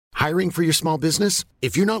Hiring for your small business?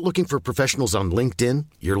 If you're not looking for professionals on LinkedIn,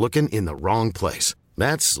 you're looking in the wrong place.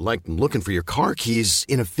 That's like looking for your car keys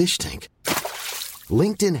in a fish tank.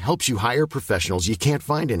 LinkedIn helps you hire professionals you can't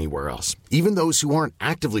find anywhere else, even those who aren't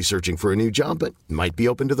actively searching for a new job but might be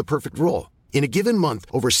open to the perfect role. In a given month,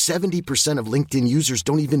 over 70% of LinkedIn users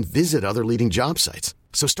don't even visit other leading job sites.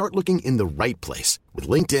 So start looking in the right place. With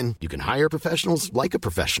LinkedIn, you can hire professionals like a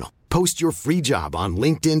professional. Post your free job on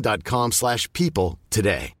linkedin.com/people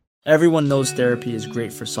today. Everyone knows therapy is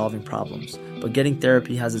great for solving problems, but getting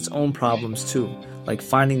therapy has its own problems too, like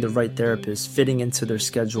finding the right therapist, fitting into their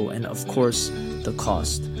schedule, and of course, the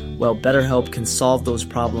cost. Well, BetterHelp can solve those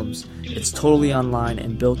problems. It's totally online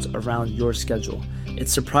and built around your schedule.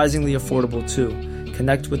 It's surprisingly affordable too.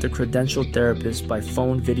 Connect with a credentialed therapist by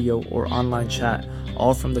phone, video, or online chat,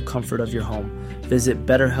 all from the comfort of your home. Visit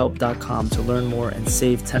BetterHelp.com to learn more and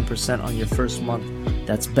save 10% on your first month.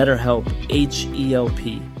 That's BetterHelp,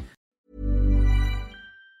 H-E-L-P.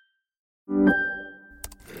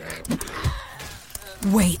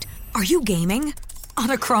 Wait, are you gaming? On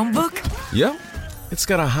a Chromebook? Yep. It's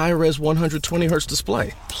got a high-res 120Hz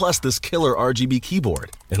display, plus this killer RGB keyboard.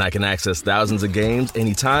 And I can access thousands of games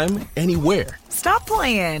anytime, anywhere. Stop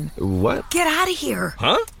playing. What? Get out of here.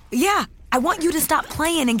 Huh? Yeah, I want you to stop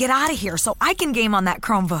playing and get out of here so I can game on that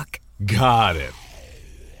Chromebook. Got it.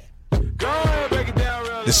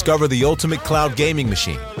 Discover the ultimate cloud gaming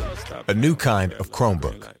machine, a new kind of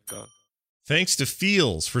Chromebook. Thanks to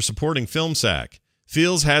Feels for supporting FilmSack.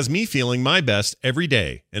 Feels has me feeling my best every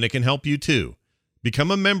day, and it can help you too. Become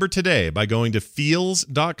a member today by going to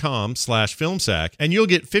feels.com/filmsack, and you'll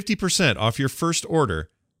get 50% off your first order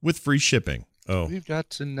with free shipping. Oh. We've got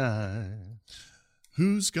tonight.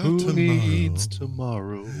 Who's got Who tomorrow? needs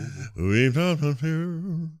tomorrow? We've got here.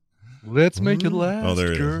 Let's make it last, Oh,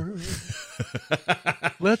 there it girl.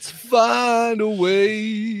 Let's find a way.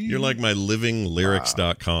 You're like my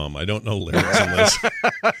livinglyrics.com. I don't know lyrics in this.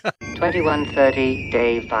 2130,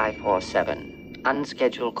 day 547.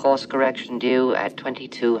 Unscheduled course correction due at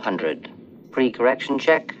 2200. Pre-correction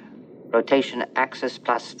check. Rotation axis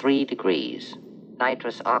plus 3 degrees.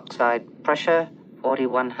 Nitrous oxide pressure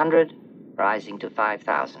 4100, rising to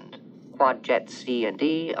 5000. Quad jet C and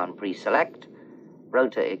D on pre-select.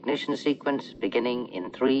 Rotor ignition sequence beginning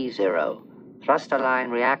in 3-0. Thruster line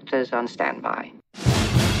reactors on standby.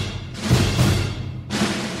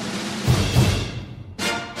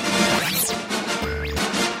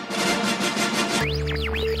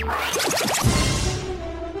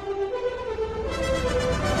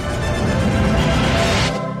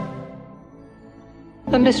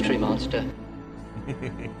 The Mystery Monster.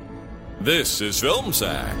 This is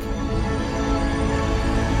FilmSack.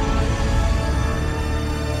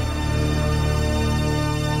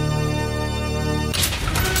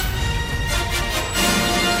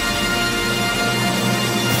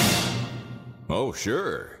 Oh,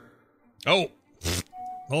 sure. Oh,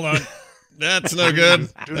 hold on. That's no good.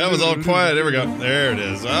 That was all quiet. There we go. There it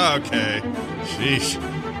is. Okay. Sheesh.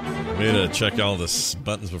 Way to check all the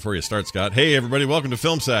buttons before you start, Scott. Hey, everybody. Welcome to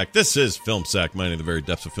FilmSack. This is FilmSack, mining the very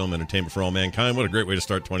depths of film entertainment for all mankind. What a great way to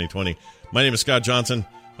start 2020. My name is Scott Johnson.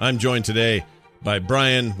 I'm joined today by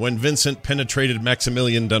Brian when Vincent penetrated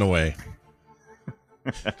Maximilian Dunaway.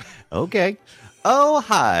 Okay. Oh,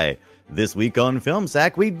 hi. This week on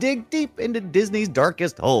FilmSack, we dig deep into Disney's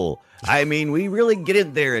darkest hole. I mean, we really get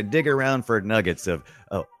in there and dig around for nuggets of...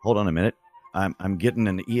 Oh, hold on a minute. I'm getting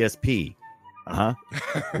an ESP. Uh-huh.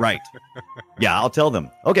 Right. Yeah, I'll tell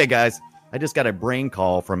them. Okay, guys. I just got a brain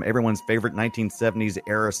call from everyone's favorite 1970s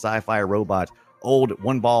era sci-fi robot, old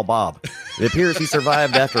One Ball Bob. It appears he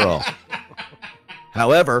survived after all.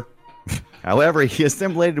 However, he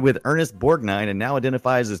assimilated with Ernest Borgnine and now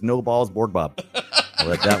identifies as No Balls Borg Bob. I'll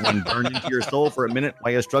let that one burn into your soul for a minute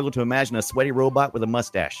while you struggle to imagine a sweaty robot with a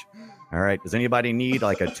mustache. All right. Does anybody need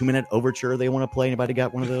like a 2-minute overture they want to play? Anybody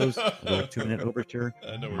got one of those? A 2-minute overture?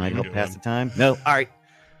 Might help pass the time. No. All right.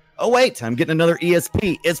 Oh, wait. I'm getting another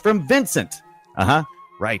ESP. It's from Vincent. Uh-huh.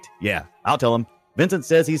 Right. Yeah. I'll tell him. Vincent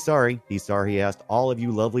says he's sorry. He's sorry he asked all of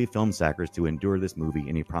you lovely film sackers to endure this movie,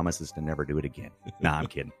 and he promises to never do it again. Nah, I'm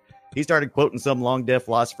kidding. He started quoting some long deaf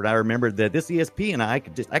philosopher, and I remembered that this ESP and I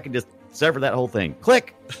could just sever that whole thing.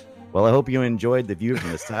 Click. Well, I hope you enjoyed the view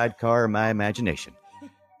from the sidecar of my imagination.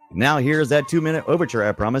 Now here's that 2-minute overture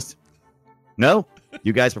I promised. No?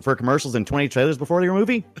 You guys prefer commercials and 20 trailers before your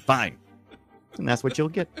movie? Fine. And that's what you'll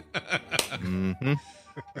get. Mm-hmm.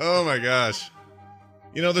 Oh, my gosh.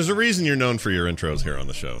 You know, there's a reason you're known for your intros here on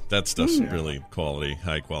the show. That stuff's really quality,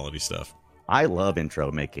 high-quality stuff. I love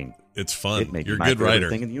intro making. It's fun. It may be You're a my good favorite writer.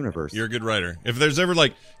 thing in the universe. You're a good writer. If there's ever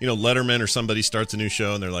like, Letterman or somebody starts a new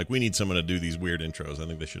show and they're like, we need someone to do these weird intros, I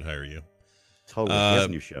think they should hire you. Totally. He has a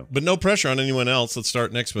new show. But no pressure on anyone else. Let's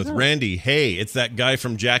start next with Randy. Hey, it's that guy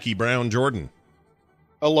from Jackie Brown Jordan.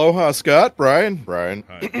 Aloha, Scott. Brian.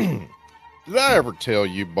 Hi. Did I ever tell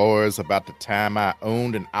you boys about the time I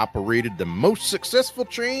owned and operated the most successful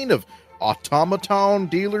chain of automaton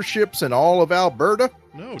dealerships in all of Alberta?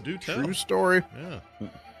 No, do tell. True story. Yeah.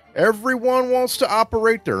 Everyone wants to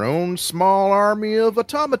operate their own small army of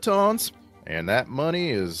automatons, and that money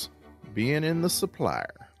is being in the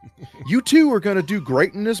supplier. You too are going to do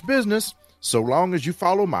great in this business so long as you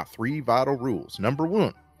follow my 3 vital rules. Number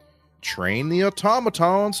 1, train the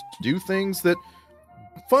automatons to do things that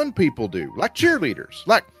fun people do, like cheerleaders,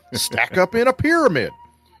 like stack up in a pyramid.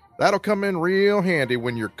 That'll come in real handy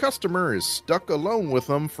when your customer is stuck alone with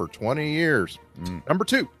them for 20 years. Number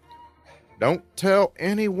 2, don't tell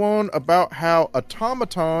anyone about how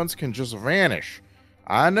automatons can just vanish.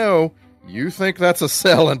 I know you think that's a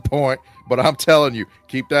selling point, but I'm telling you,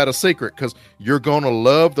 keep that a secret because you're going to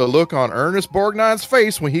love the look on Ernest Borgnine's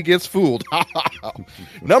face when he gets fooled.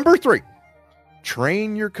 Number 3,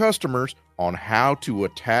 train your customers on how to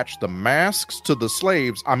attach the masks to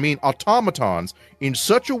the automatons, in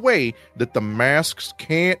such a way that the masks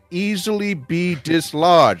can't easily be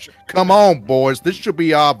dislodged. Come on, boys. This should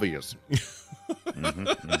be obvious.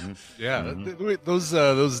 Yeah,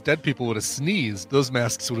 those dead people would have sneezed. Those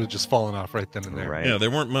masks would have just fallen off right then and there. Right. Yeah, there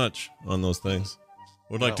weren't much on those things.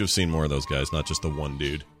 Would like to have seen more of those guys, not just the one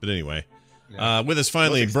dude. But anyway, with us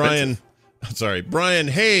finally, Brian. Brian.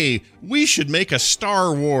 Hey, we should make a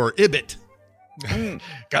Star War Ibit.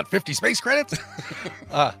 Got 50 space credits?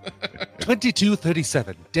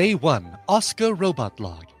 2237, day 1, Oscar robot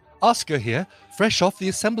log. Oscar here, fresh off the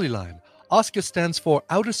assembly line. Oscar stands for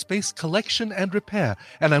Outer Space Collection and Repair,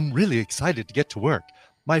 and I'm really excited to get to work.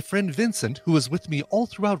 My friend Vincent, who is with me all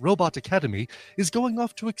throughout Robot Academy, is going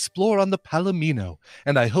off to explore on the Palomino,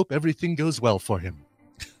 and I hope everything goes well for him.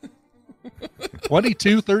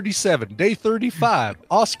 2237, day 35,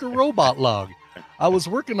 Oscar robot log. I was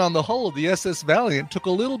working on the hull of the SS Valiant, took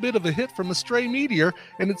a little bit of a hit from a stray meteor,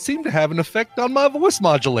 and it seemed to have an effect on my voice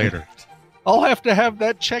modulator. I'll have to have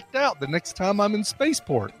that checked out the next time I'm in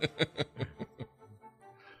Spaceport.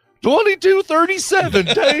 2237,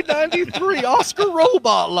 day 93, Oscar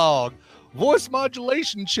robot log. Voice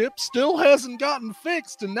modulation chip still hasn't gotten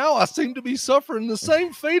fixed, and now I seem to be suffering the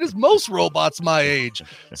same fate as most robots my age,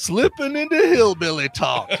 slipping into hillbilly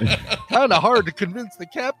talk. Kind of hard to convince the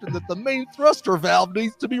captain that the main thruster valve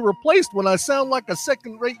needs to be replaced when I sound like a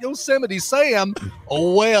second-rate Yosemite Sam.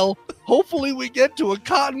 Oh well, hopefully we get to a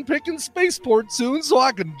cotton-picking spaceport soon so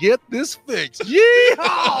I can get this fixed.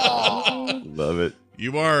 Yeehaw! Love it.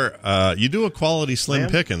 You are, you do a quality Slim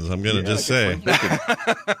Pickens, I'm going to just say.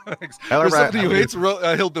 For somebody who hates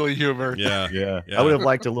hillbilly humor. Yeah. I would have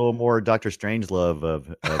liked a little more Dr. Strangelove of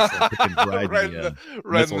Slim Pickens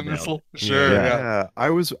riding the missile. Sure. Yeah.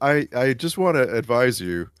 I just want to advise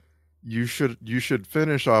you, you should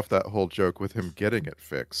finish off that whole joke with him getting it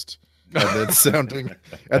fixed. And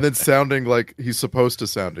then sounding like he's supposed to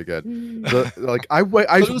sound again. I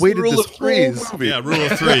waited this whole movie. Yeah, rule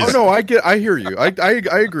of threes. Oh no, I hear you. I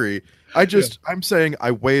agree. I'm saying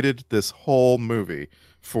I waited this whole movie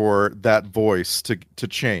for that voice to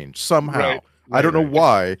change somehow. Right, I don't know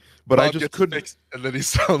why, but Bob I just gets couldn't. fixed, and then he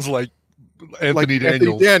sounds like Anthony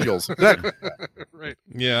Daniels. Exactly. Right.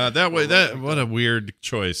 Yeah, what a weird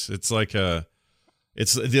choice. It's like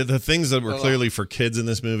it's the things that were clearly for kids in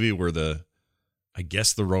this movie were I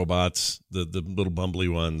guess the robots, the little bumbly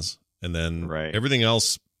ones, and then everything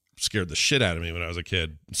else scared the shit out of me when I was a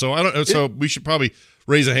kid. So I don't know. So we should probably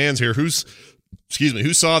raise a hands here. Who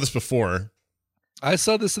saw this before? I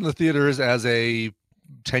saw this in the theaters as a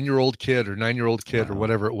 10-year-old kid or 9-year-old kid or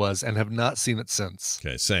whatever it was, and have not seen it since.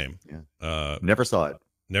 Okay, same. Yeah. Never saw it.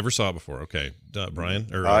 Never saw it before. Okay, Brian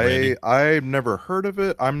or Randy? I've never heard of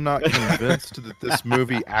it. I'm not convinced that this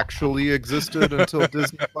movie actually existed until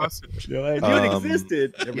Disney Plus. No, I knew it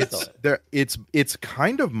existed. Never saw it. It's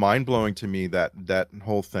kind of mind blowing to me that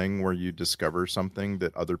whole thing where you discover something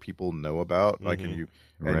that other people know about, like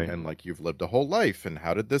and like you've lived a whole life, and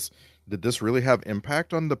how did this really have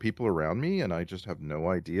impact on the people around me? And I just have no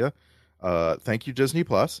idea. Thank you, Disney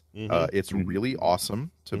Plus. It's really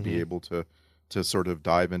awesome to be able to sort of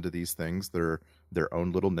dive into these things. They're their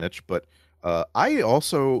own little niche. But I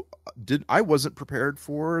also wasn't prepared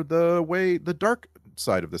for the dark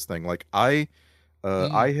side of this thing. Like I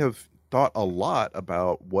have thought a lot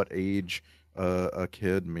about what age a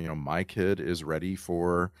kid, my kid is ready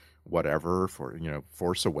for whatever for,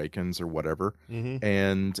 Force Awakens or whatever. Mhm.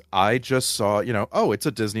 And I just saw, oh, it's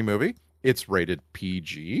a Disney movie. It's rated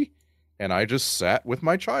PG. And I just sat with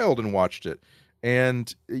my child and watched it.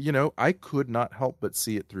 And, I could not help but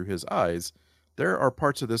see it through his eyes. There are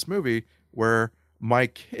parts of this movie where my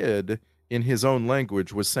kid, in his own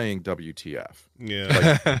language, was saying WTF.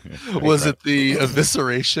 Yeah. Was it the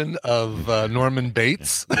evisceration of Norman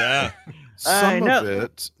Bates? Yeah. Some of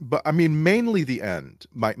it, but I mean, mainly the end.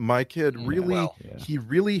 My kid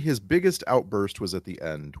really, his biggest outburst was at the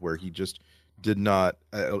end, where he just did not,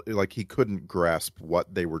 he couldn't grasp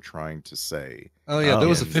what they were trying to say. Oh yeah, there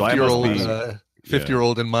was a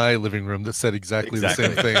 50-year-old in my living room that said exactly the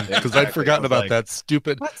same thing, because I'd forgotten about that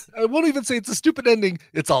stupid. I won't even say it's a stupid ending.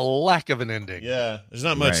 It's a lack of an ending. Yeah, there's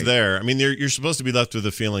not much there. I mean, you're supposed to be left with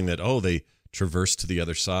the feeling that, oh, they traversed to the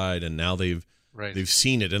other side, and now they've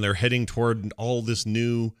seen it, and they're heading toward all this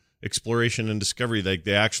new exploration and discovery.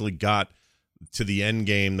 They actually got to the end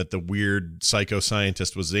game that the weird psycho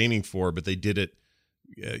scientist was aiming for, but they did it,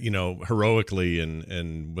 heroically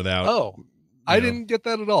and without. Oh, I didn't get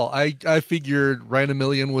that at all. I figured Ryan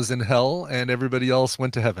Million was in hell and everybody else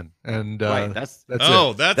went to heaven. And that's it.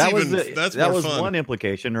 That was one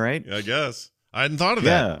implication, right? I guess. I hadn't thought of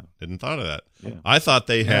that. Yeah. Didn't thought of that. Yeah. I thought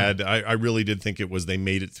they had. I really did think it was they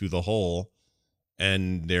made it through the hole,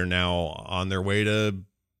 and they're now on their way to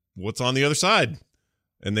what's on the other side,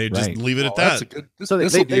 and they just leave it at that. That's a good. This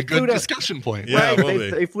will be a good discussion point. Yeah,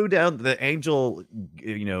 right. They flew down. The angel,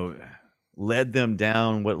 led them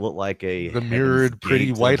down what looked like the mirrored,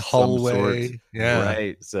 pretty white hallway. Yeah,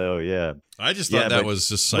 right. So I just thought that was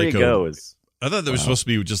just psycho. I thought that was supposed to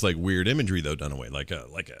be just like weird imagery though done away, like a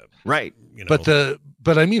right.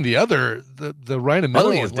 But I mean the Ryan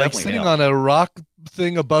Million, like sitting on a rock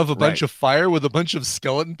thing above a bunch of fire with a bunch of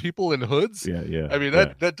skeleton people in hoods. Yeah. I mean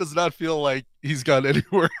that does not feel like he's got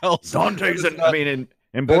anywhere else. Dante's and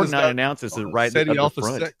Borgnine announces it right at the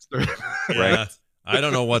front. Right. I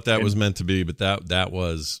don't know what that was meant to be, but that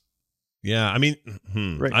was. Yeah, I mean,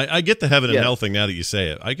 I get the heaven and hell thing now that you say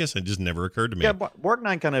it. I guess it just never occurred to me. Yeah,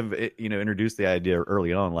 Borgnine kind of introduced the idea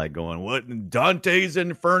early on, like going, "What Dante's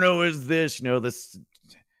Inferno is this? This,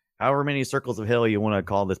 however many circles of hell you want to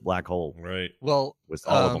call this black hole." Right. Well, with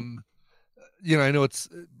all of them. I know it's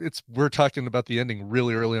we're talking about the ending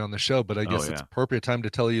really early on the show, but I guess it's appropriate time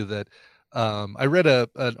to tell you that I read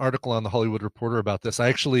an article on the Hollywood Reporter about this.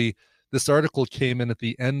 This article came in at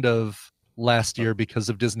the end of last year because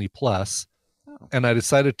of Disney Plus, and I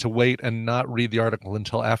decided to wait and not read the article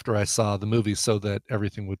until after I saw the movie so that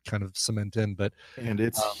everything would kind of cement in. And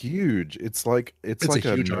it's huge. It's like a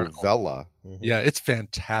novella. Mm-hmm. Yeah, it's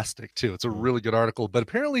fantastic too. It's a really good article, but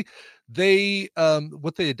apparently they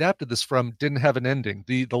what they adapted this from didn't have an ending.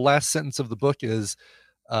 The last sentence of the book is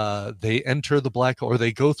they enter the black hole, or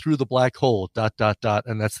they go through the black hole ...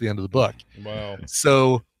 and that's the end of the book. Wow.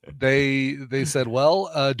 So they said,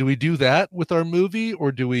 well, do we do that with our movie,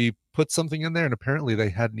 or do we put something in there? And apparently they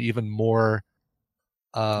had an even more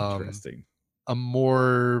interesting, a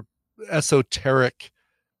more esoteric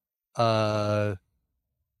like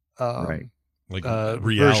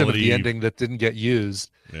reality version of the ending that didn't get used.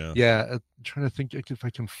 Yeah, I'm trying to think if I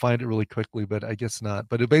can find it really quickly, but I guess not.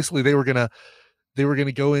 But basically they were gonna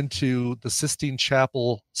go into the Sistine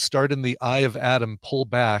Chapel, start in the Eye of Adam, pull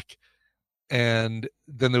back, and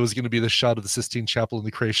then there was going to be the shot of the Sistine Chapel and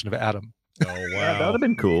the creation of Adam. Oh wow, that would have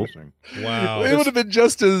been cool. Wow, it would have been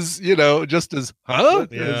just as Yeah, there's what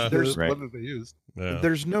did they use? Yeah.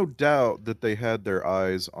 There's no doubt that they had their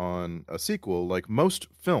eyes on a sequel. Like most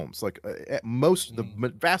films,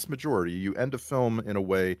 the vast majority, you end a film in a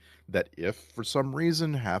way that if for some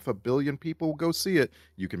reason 500 million people go see it,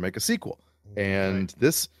 you can make a sequel. And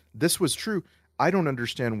this was true. I don't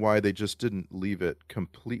understand why they just didn't leave it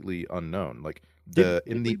completely unknown. Like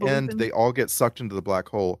in the end, they all get sucked into the black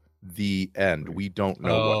hole. The end. We don't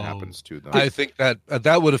know what happens to them. I think that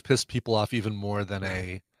would have pissed people off even more than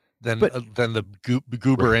the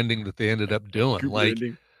goober ending that they ended up doing.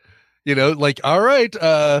 All right,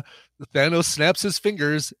 Thanos snaps his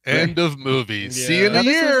fingers. End of movie. Yeah. See you in a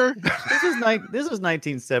year. This is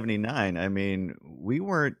 1979. I mean, we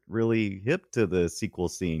weren't really hip to the sequel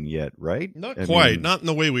scene yet, right? Not quite. Not in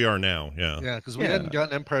the way we are now. Yeah. Yeah, because we hadn't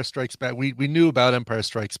gotten Empire Strikes Back. We knew about Empire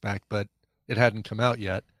Strikes Back, but it hadn't come out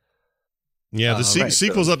yet. Yeah, the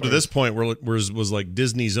sequels up to this point was like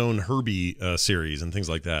Disney's own Herbie series and things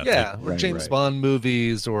like that. Yeah, or James Bond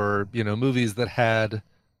movies, or movies that had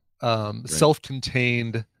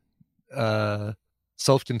self-contained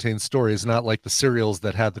stories, not like the serials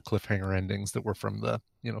that had the cliffhanger endings that were from the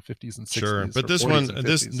 50s and 60s. Sure, but this one,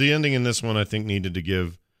 the ending in this one, I think needed to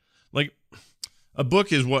give, like, a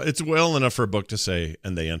book is what it's well enough for a book to say,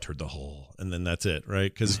 and they entered the hole, and then that's it,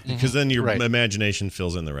 right? Because then your imagination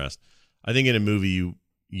fills in the rest. I think in a movie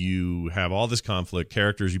you have all this conflict,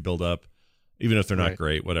 characters you build up, even if they're not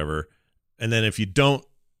great, whatever, and then if you don't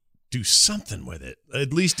do something with it,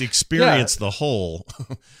 at least experience the whole.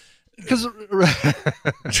 Because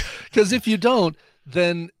if you don't,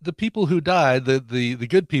 then the people who died, the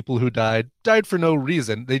good people who died for no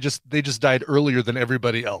reason. They just died earlier than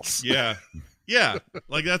everybody else. Yeah. Yeah.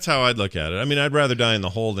 Like that's how I'd look at it. I mean, I'd rather die in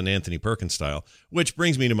the hole than Anthony Perkins style, which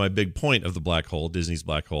brings me to my big point of the black hole, Disney's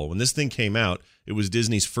black hole. When this thing came out, it was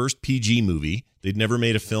Disney's first PG movie. They'd never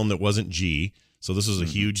made a film that wasn't G. So this was a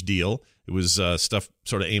huge deal. It was stuff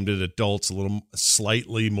sort of aimed at adults, a little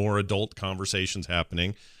slightly more adult conversations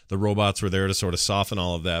happening. The robots were there to sort of soften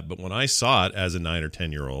all of that. But when I saw it as a 9 or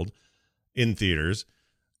 10-year-old in theaters,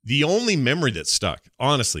 the only memory that stuck,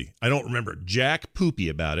 honestly, I don't remember jack poopy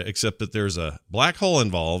about it, except that there's a black hole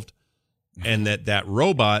involved and that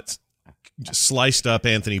robot sliced up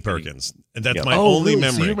Anthony Perkins. And that's my only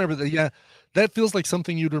memory. So you remember that? Yeah. That feels like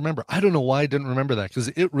something you'd remember. I don't know why I didn't remember that, because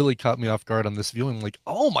it really caught me off guard on this viewing. Like,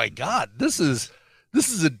 oh my God, this is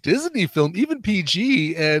a Disney film, even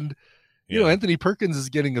PG, and you know, Anthony Perkins is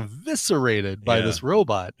getting eviscerated by this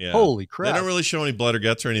robot. Yeah. Holy crap! They don't really show any blood or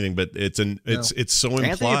guts or anything, but it's so implied.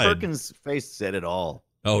 Anthony Perkins' face said it all.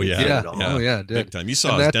 Oh yeah, yeah. Oh yeah, it did. Big time. You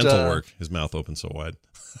saw his dental work. His mouth open so wide.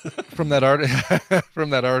 From that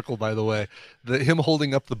article, by the way, him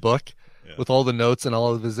holding up the book with all the notes and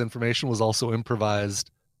all of his information was also improvised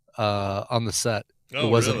on the set. It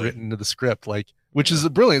wasn't written into the script, which is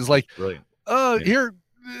brilliant. It's like, here,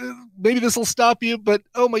 maybe this will stop you, but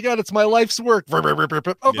oh my God, it's my life's work.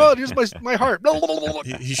 Oh God, here's my heart.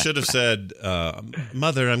 He should have said,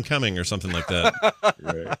 "Mother, I'm coming," or something like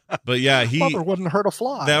that. But yeah, Mother wouldn't hurt a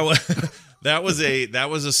fly. That was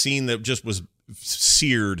a scene that just was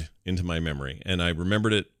seared into my memory, and I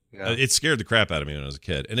remembered it. Yeah. It scared the crap out of me when I was a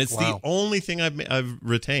kid, and it's the only thing I've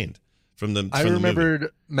retained from the. I remembered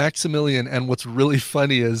Maximilian, and what's really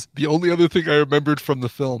funny is the only other thing I remembered from the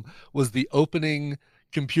film was the opening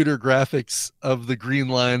computer graphics of the green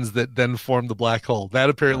lines that then formed the black hole. That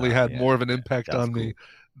apparently had more of an impact on me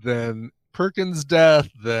than Perkins' death.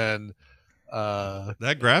 Than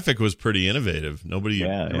that graphic was pretty innovative. Nobody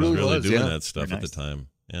was really doing that stuff at the time.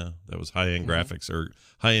 Yeah, that was high-end graphics or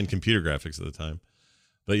high-end computer graphics at the time.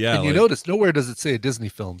 But yeah, and you notice nowhere does it say a Disney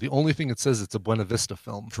film. The only thing it says it's a Buena Vista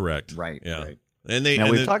film. Correct. Right. Yeah. Right. And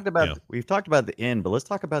we've talked about the end, but let's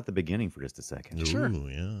talk about the beginning for just a second. Sure. Ooh,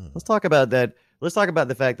 yeah. Let's talk about that. Let's talk about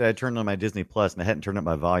the fact that I turned on my Disney Plus and I hadn't turned up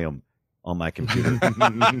my volume on my computer,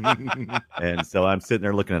 and so I'm sitting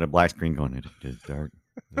there looking at a black screen, going, "It's dark.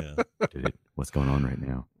 Yeah. What's going on right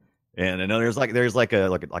now?" And I know there's like a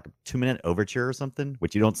 2-minute overture or something,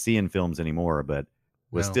 which you don't see in films anymore, but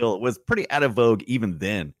was pretty out of vogue even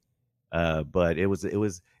then. But it was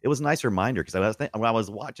a nice reminder, because when I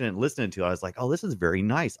was watching it and listening to it, I was like, oh, this is very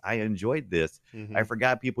nice. I enjoyed this. Mm-hmm. I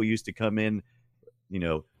forgot people used to come in,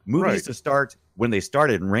 movies used to start when they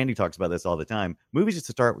started, and Randy talks about this all the time. Movies used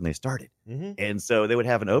to start when they started. Mm-hmm. And so they would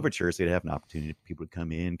have an overture, so you'd have an opportunity. People would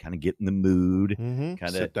come in, kind of get in the mood, kind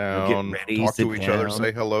of sit down, get ready, talk to each other,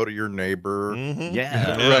 say hello to your neighbor. Mm-hmm.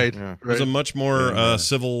 Yeah. Right. It was a much more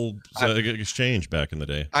civil exchange back in the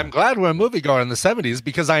day. I'm glad we're a moviegoer in the 70s,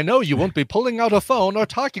 because I know you won't be pulling out a phone or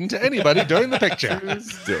talking to anybody during the picture.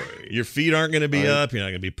 Your feet aren't going to be up. You're not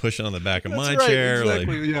going to be pushing on the back of my chair.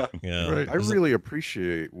 Exactly. Right. I really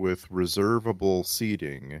appreciate with reservable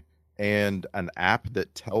seating and an app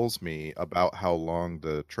that tells me about how long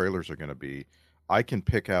the trailers are going to be, I can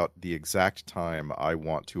pick out the exact time I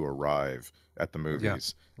want to arrive at the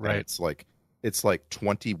movies. Yeah, right. And it's like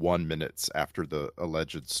 21 minutes after the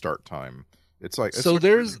alleged start time. It's like,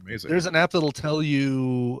 there's an app that'll tell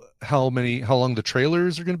you how long the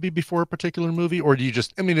trailers are going to be before a particular movie, or do you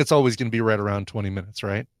just, it's always going to be right around 20 minutes,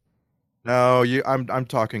 right? No, I'm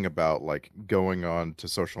talking about like going on to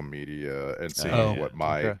social media and seeing what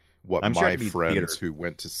my friends who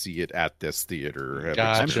went to see it at this theater have.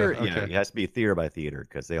 I'm sure it has to be theater by theater,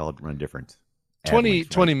 because they all run different. 20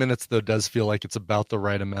 minutes though does feel like it's about the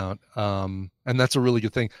right amount, and that's a really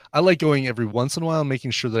good thing. I like going every once in a while,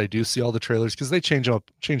 making sure that I do see all the trailers, because they change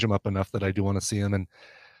them up enough that I do want to see them. And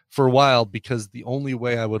for a while, because the only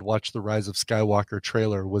way I would watch the Rise of Skywalker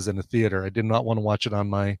trailer was in a theater. I did not want to watch it on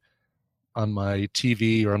my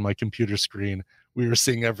TV or on my computer screen. We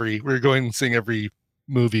were going and seeing every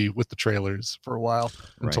movie with the trailers for a while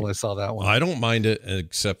until I saw that one. I don't mind it,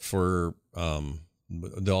 except for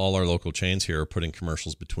all our local chains here are putting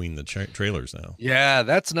commercials between the trailers now. Yeah,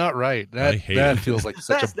 that's not right. I hate that it. feels like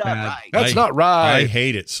such That's a not bad. right. That's not right. I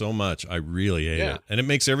hate it so much. I really hate it, and it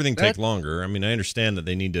makes everything take longer. I mean, I understand that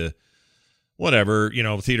they need to, whatever,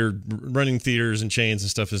 running theaters and chains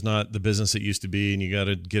and stuff is not the business it used to be, and you got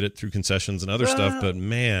to get it through concessions and other stuff. But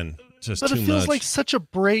man, just but too it feels much. like such a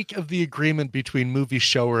break of the agreement between movie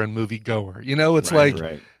shower and movie goer. It's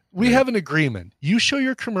like. We have an agreement. You show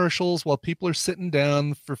your commercials while people are sitting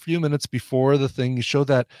down for a few minutes before the thing. You show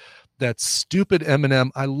that stupid Eminem.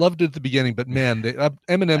 I loved it at the beginning, but man,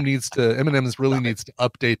 Eminem needs to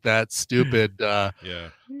update that stupid.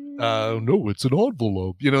 No, it's an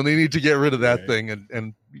envelope. They need to get rid of that thing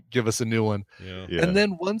and give us a new one. Yeah. And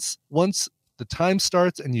then once the time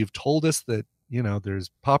starts and you've told us that there's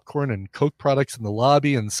popcorn and Coke products in the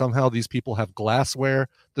lobby, and somehow these people have glassware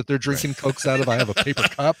that they're drinking Cokes out of. I have a paper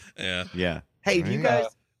cup. Yeah. Hey, do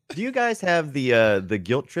you guys have the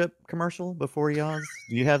guilt trip commercial before y'all?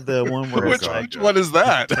 Do you have the one where which one is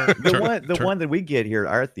that? the one that we get here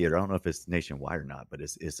at our theater. I don't know if it's nationwide or not, but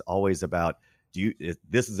it's always about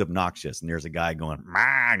this is obnoxious, and there's a guy going,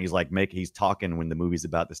 man, he's like he's talking when the movie's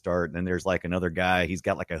about to start, and then there's like another guy, he's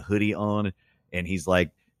got like a hoodie on, and he's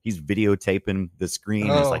videotaping the screen.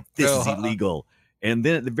 It's like, this is illegal. And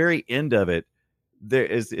then at the very end of it,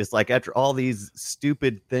 it's like after all these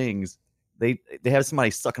stupid things, they have somebody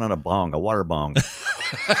sucking on a water bong.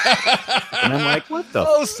 And I'm like, what the?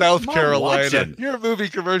 Oh, South Carolina. Your movie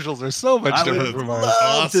commercials are so much different from ours.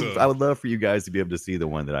 Awesome. I would love for you guys to be able to see the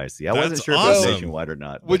one that I see. I wasn't sure if it was nationwide or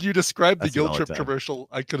not. When you described the guilt trip commercial,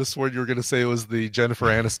 I could have sworn you were going to say it was the Jennifer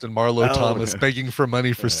Aniston, Marlo Thomas begging for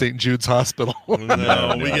money for St. Jude's Hospital.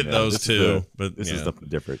 No, we get those too. But this is something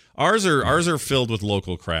different. Ours are filled with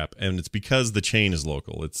local crap, and it's because the chain is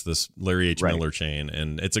local. It's this Larry H. Miller chain,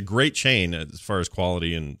 and it's a great chain as far as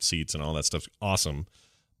quality and seats and all that stuff's awesome.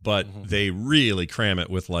 But they really cram it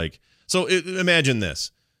with imagine this.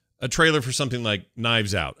 A trailer for something like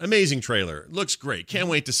Knives Out. Amazing trailer. Looks great. Can't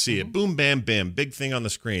wait to see it. Boom, bam, bam. Big thing on the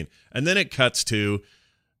screen. And then it cuts to,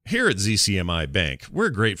 here at ZCMI Bank, we're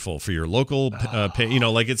grateful for your local,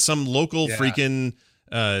 it's some local freaking,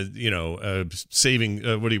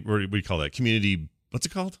 saving, what do you call that? Community, what's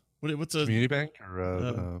it called? What's a community bank?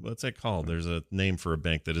 Or what's that called? There's a name for a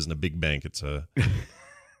bank that isn't a big bank. It's a...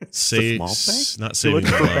 Small bank? Not saving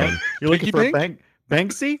the loan. You're looking for a bank?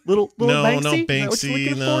 Banksy? Little no, Banksy? no,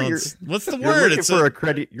 Banksy. What's the you're word? Looking for a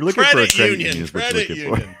credit. You're looking for a credit union. Credit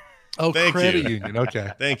union. Oh, Thank credit you. union.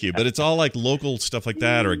 Okay. Thank you. But it's all like local stuff like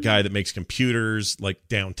that, or a guy that makes computers like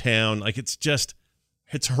downtown. Like it's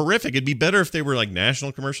horrific. It'd be better if they were like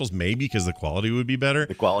national commercials, maybe, because the quality would be better.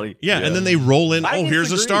 The quality. Yeah, and then they roll in, here's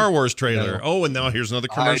a disagree. Star Wars trailer. No. Oh, and now here's another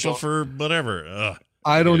commercial for whatever. Ugh.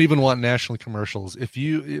 I don't even want national commercials.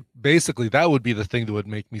 Basically, that would be the thing that would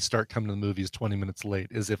make me start coming to the movies 20 minutes late,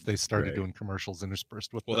 is if they started doing commercials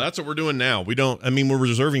interspersed with. Well, that's what we're doing now. We're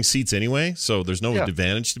reserving seats anyway, so there's no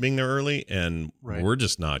advantage to being there early, and we're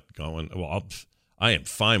just not going. Well, I am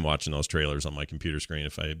fine watching those trailers on my computer screen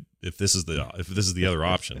if this is the other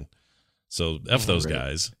option. So those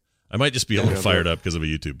guys. I might just be a little fired up because of a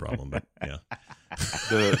YouTube problem, but yeah.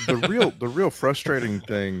 The real frustrating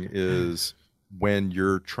thing is when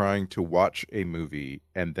you're trying to watch a movie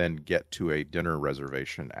and then get to a dinner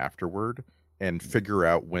reservation afterward and figure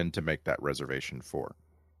out when to make that reservation for.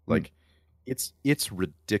 Like, it's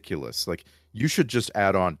ridiculous. Like, you should just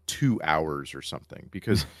add on 2 hours or something,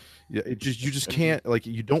 because you just can't, like,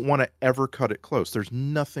 you don't want to ever cut it close. There's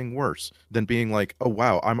nothing worse than being like, oh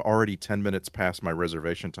wow, I'm already 10 minutes past my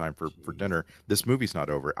reservation time for dinner. This movie's not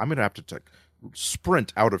over. I'm gonna have to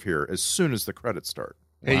sprint out of here as soon as the credits start.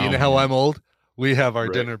 Hey, you know how I'm old? We have our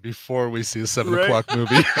dinner before we see a 7 o'clock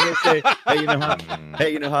movie. Hey,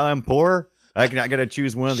 you know how I'm poor? I got to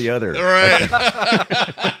choose one or the other. Right.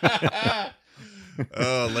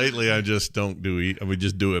 Lately I just don't do eat. We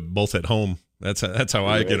just do it both at home. That's how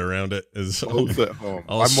I get around it. Is both at home.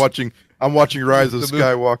 I'm watching Rise of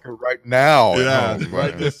Skywalker right now. Yeah,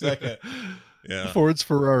 right this second. Yeah. Ford's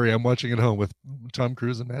Ferrari. I'm watching at home with Tom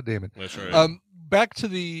Cruise and Matt Damon. That's right. Back to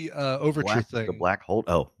the Overture thing. The black hole.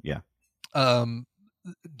 Oh, yeah.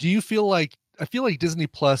 Do you feel like, I feel like Disney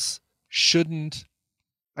Plus shouldn't,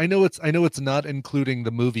 I know it's not including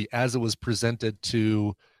the movie as it was presented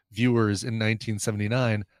to viewers in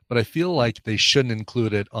 1979, but I feel like they shouldn't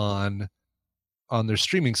include it on their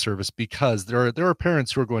streaming service, because there are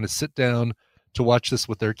parents who are going to sit down to watch this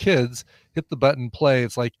with their kids, hit the button, play.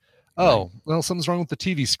 It's like, oh, well, something's wrong with the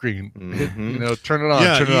TV screen. Turn it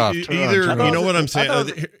on, turn it off. You know what I'm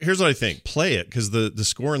saying? Here's what I think. Play it, because the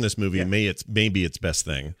score in this movie may be its best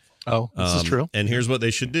thing. Oh, this is true. And here's what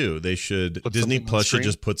they should do. They should Put Disney something on Plus should screen?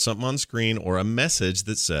 just put something on screen or a message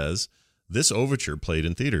that says this overture played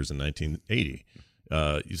in theaters in 1980.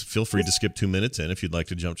 You feel free to skip 2 minutes in if you'd like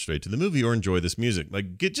to jump straight to the movie or enjoy this music.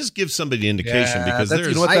 Like, just give somebody an indication because there's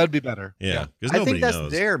you know what, that'd be better. Yeah, because I nobody think that's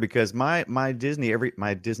knows. there because my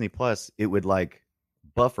Disney Plus, it would like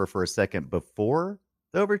buffer for a second before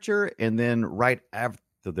the overture and then right after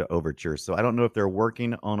the overture. So I don't know if they're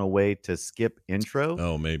working on a way to skip intro.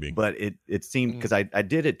 Oh, maybe. But it seemed because I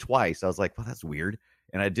did it twice. I was like, well, that's weird.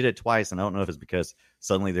 And I did it twice, and I don't know if it's because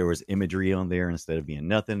suddenly there was imagery on there instead of being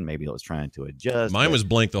nothing. Maybe it was trying to adjust. Mine but- was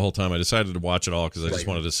blank the whole time. I decided to watch it all because I just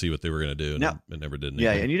wanted to see what they were going to do, and Now- it never did anything.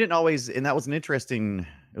 Yeah, and you didn't always, and that was it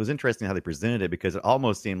was interesting how they presented it because it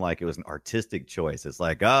almost seemed like it was an artistic choice. It's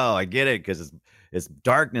like, oh, I get it because it's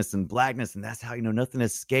darkness and blackness, and that's how nothing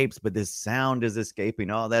escapes, but this sound is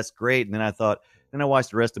escaping. Oh, that's great. And then I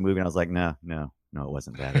watched the rest of the movie, and I was like, no, it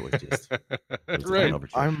wasn't that. It was just Right.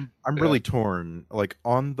 I'm really torn. Like,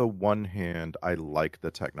 on the one hand, I like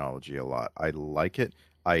the technology a lot. I like it.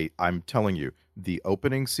 I'm telling you, the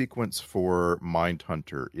opening sequence for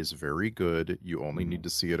Mindhunter is very good. You only need to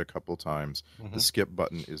see it a couple times. The skip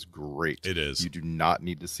button is great. It is. You do not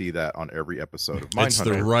need to see that on every episode of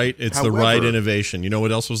Mindhunter. It's the right innovation. You know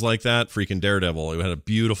what else was like that? Freaking Daredevil. It had a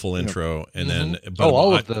beautiful intro, and then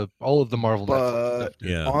all of the Marvel. But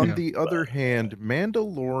Yeah. on the other hand,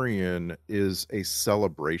 Mandalorian is a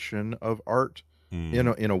celebration of art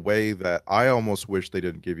in a way that I almost wish they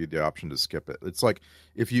didn't give you the option to skip it. It's like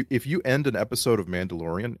if you end an episode of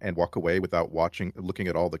Mandalorian and walk away without looking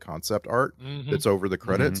at all the concept art that's over the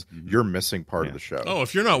credits, you're missing part of the show. Oh,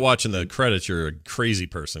 if you're not watching the credits, you're a crazy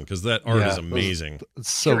person because that art is amazing. It's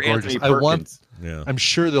so You're gorgeous. Anthony I'm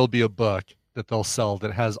sure there'll be a book that they'll sell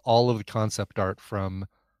that has all of the concept art from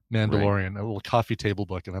Mandalorian, a little coffee table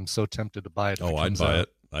book, and I'm so tempted to buy it. Oh, I'd buy it.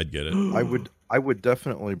 I'd get it. I would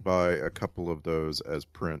definitely buy a couple of those as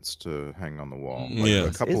prints to hang on the wall. Like, Yeah.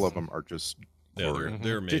 a couple of them are just glorious.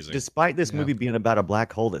 They're amazing. Despite this movie being about a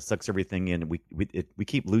black hole that sucks everything in, we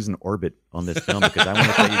keep losing orbit on this film because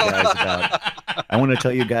I want to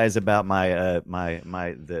tell you guys about my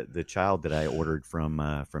the child that I ordered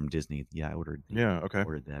from Disney. Yeah, I ordered. Yeah, okay.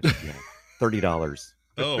 Ordered that. Yeah, $30.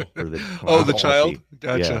 Oh, for the the child.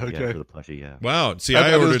 Gotcha. Yeah, okay. yeah, for the plushie. Yeah. Wow. See, I I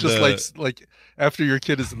thought it ordered was just like after your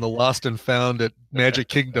kid is in the Lost and Found at Magic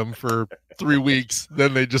Kingdom for 3 weeks,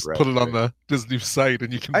 then they just put it on the Disney site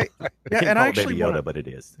and you can. Yeah, Can't and call I it Baby actually Yoda, wanna, but it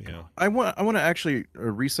is. Yeah. I want to actually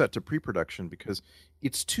reset to pre-production because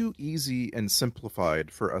it's too easy and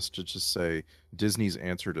simplified for us to just say Disney's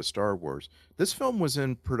answer to Star Wars. This film was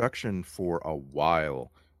in production for a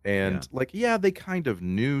while, and they kind of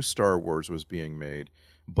knew Star Wars was being made.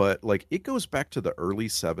 But like it goes back to the early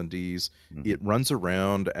 70s. It runs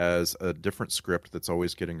around as a different script that's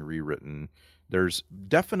always getting rewritten. There's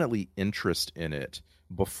definitely interest in it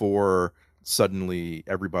before suddenly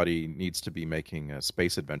everybody needs to be making a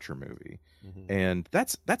space adventure movie. And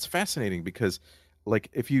that's fascinating because like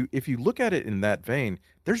if you look at it in that vein,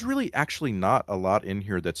 there's really actually not a lot in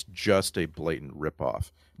here that's just a blatant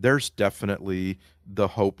ripoff. There's definitely the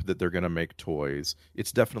hope that they're going to make toys.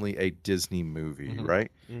 It's definitely a Disney movie,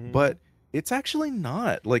 right? But it's actually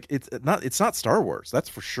not. Like it's not Star Wars. That's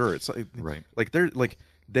for sure. It's Right. Like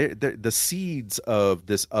the seeds of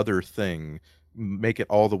this other thing make it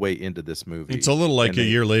all the way into this movie. It's a little like a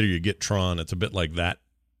year later you get Tron. It's a bit like that,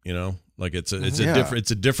 you know? Like it's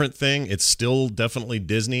a different thing. It's still definitely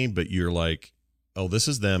Disney, but you're like, oh, this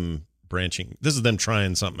is them branching. This is them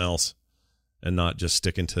trying something else and not just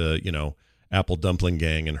sticking to, Apple Dumpling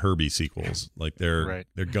Gang and Herbie sequels. Like they're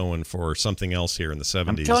going for something else here in the 70s.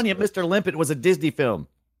 I'm telling you, Mr. Limpet was a Disney film.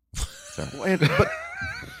 But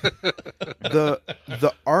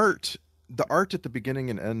the art at the beginning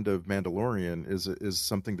and end of Mandalorian is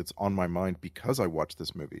something that's on my mind because I watched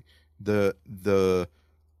this movie. The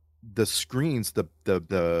screens, the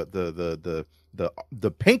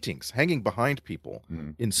paintings hanging behind people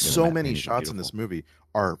in so many shots in this movie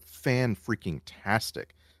are fan freaking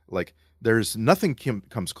tastic. Like there's nothing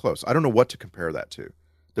comes close. I don't know what to compare that to.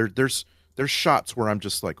 There's shots where I'm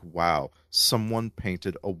just like, wow, someone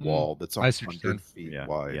painted a wall that's 100 feet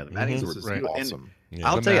wide. Yeah, the paintings This is awesome.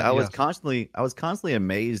 I'll tell you, I was constantly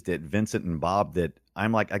amazed at Vincent and Bob that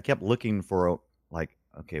I kept looking for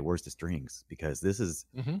okay, where's the strings? Because this is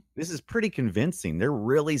pretty convincing. They're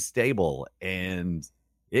really stable and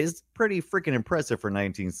it's pretty freaking impressive for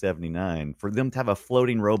 1979 for them to have a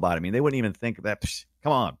floating robot. I mean, they wouldn't even think of that.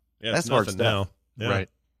 Come on. Yeah, that's it's hard nothing stuff. now. Yeah. Right.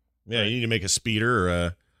 Yeah, you need to make a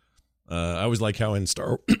speeder. I always like how in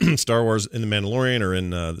Star Wars, in The Mandalorian or in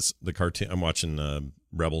the cartoon, I'm watching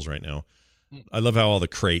Rebels right now. I love how all the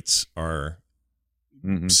crates are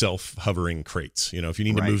Mm-hmm. self-hovering crates. You know, if you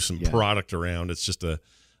need to Right, move some yeah. product around, it's just a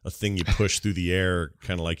thing you push through the air,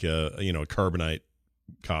 kind of like a carbonite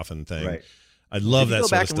coffin thing. Right. I love If you that go sort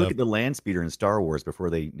back of and stuff. look at the land speeder in Star Wars before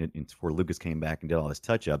Lucas came back and did all his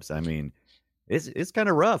touch-ups. I mean, it's kind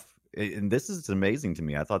of rough. And this is amazing to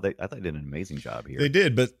me. I thought they did an amazing job here. They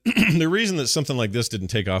did, but the reason that something like this didn't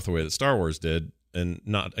take off the way that Star Wars did, and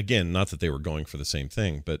not that they were going for the same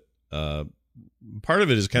thing, but part of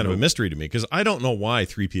it is kind of a mystery to me because I don't know why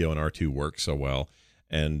 3PO and R2 work so well,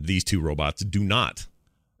 and these two robots do not,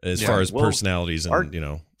 as far as personalities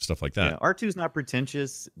and stuff like that. Yeah, R2's not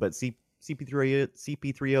pretentious, but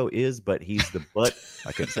CP3O is, but he's the butt.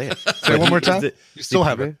 I couldn't say it. Say it one more time. You still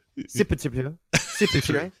have it.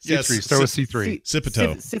 C3. Yes, C3. Start with C3.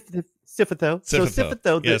 Sipito. Sifito. So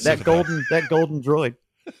Sifito, that golden droid,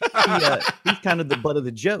 he's kind of the butt of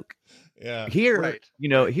the joke. Yeah. Here,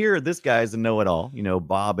 here this guy's a know-it-all.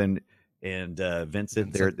 Bob and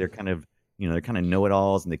Vincent, they're kind of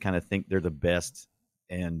know-it-alls, and they kind of think they're the best,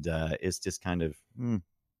 and it's just kind of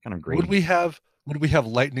great. Would we have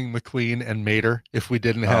Lightning McQueen and Mater if we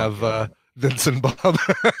didn't have Vince and Bob?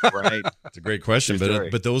 Right. It's a great question, True story.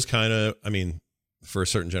 but those kind of, I mean, for a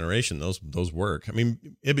certain generation, those work. I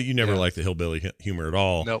mean, but you never liked the hillbilly humor at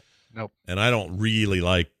all. Nope. And I don't really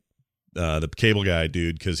like the cable guy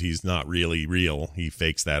dude because he's not really real. He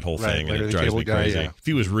fakes that whole thing, and it drives me crazy. If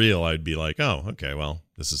he was real, I'd be like, oh, okay, well,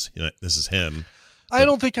 this is him. I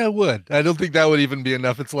don't think I would. I don't think that would even be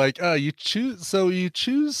enough. It's like, you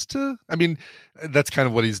choose to. I mean, that's kind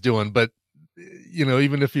of what he's doing. But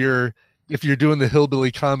even if you're doing the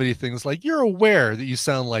hillbilly comedy things, like you're aware that you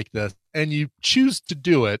sound like this, and you choose to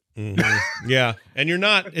do it. Mm-hmm. Yeah, and you're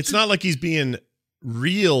not. It's not like he's being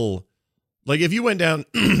real. Like if you went down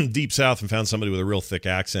deep south and found somebody with a real thick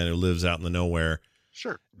accent who lives out in the nowhere,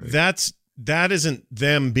 sure, that isn't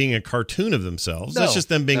them being a cartoon of themselves. That's just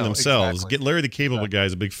them being themselves. Exactly. Get Larry the Cable Guy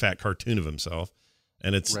is a big fat cartoon of himself,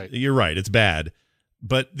 and you're right, it's bad.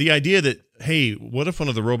 But the idea that, hey, what if one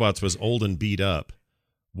of the robots was old and beat up?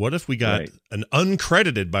 What if we got an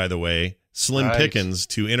uncredited, by the way, Slim Pickens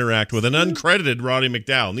to interact with an uncredited Roddy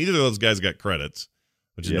McDowell? Neither of those guys got credits,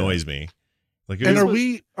 which annoys me. And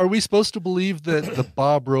are we supposed to believe that the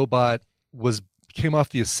Bob robot came off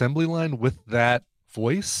the assembly line with that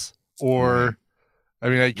voice? Or, I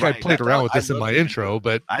mean, I played around with this in my intro,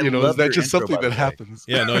 but is that just something that happens?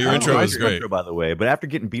 Yeah, no, your intro was great. By the way, but after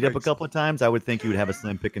getting beat up a couple of times, I would think you would have a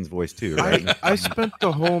Slim Pickens voice too, right? I spent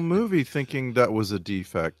the whole movie thinking that was a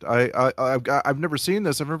defect. I've never seen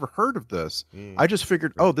this. I've never heard of this. I just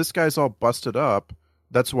figured, this guy's all busted up.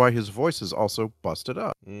 That's why his voice is also busted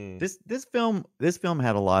up. This film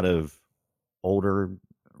had a lot of older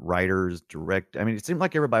writers, I mean, it seemed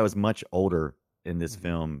like everybody was much older in this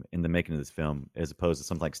film, in the making of this film, as opposed to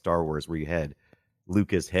something like Star Wars, where you had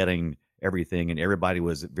Lucas heading everything, and everybody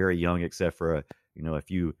was very young, except for a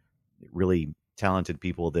few really talented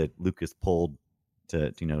people that Lucas pulled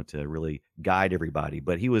to really guide everybody.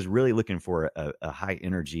 But he was really looking for a high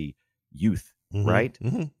energy youth. Mm-hmm. Right.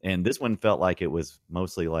 Mm-hmm. And this one felt like it was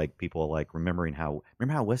mostly like people like remember how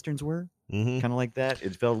Westerns were kind of like that.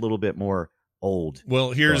 It felt a little bit more old.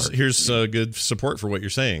 Well, here's good support for what you're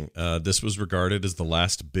saying. This was regarded as the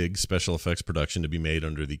last big special effects production to be made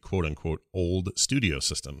under the quote unquote old studio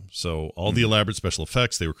system. So all the elaborate special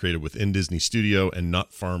effects, they were created within Disney Studio and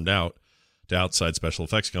not farmed out to outside special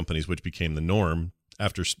effects companies, which became the norm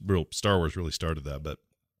after Star Wars really started that. But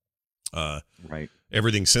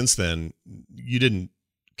everything since then, you didn't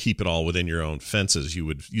keep it all within your own fences.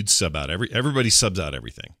 You'd sub out everybody subs out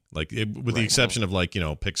everything, with the exception of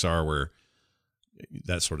Pixar, where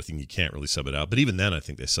that sort of thing you can't really sub it out. But even then, I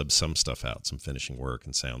think they sub some stuff out, some finishing work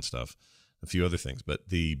and sound stuff, a few other things. But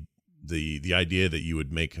the idea that you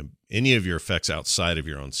would make any of your effects outside of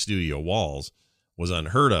your own studio walls was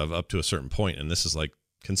unheard of up to a certain point, and this is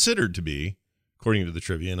considered to be, according to the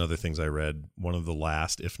trivia and other things I read, one of the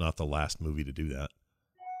last, if not the last movie to do that.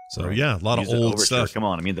 So a lot of old stuff. Come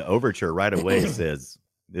on, I mean, the overture right away says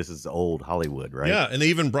this is old Hollywood, right? Yeah, and they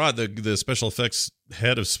even brought the special effects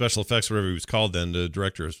head of special effects, whatever he was called then, the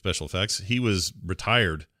director of special effects. He was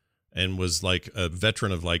retired and was like a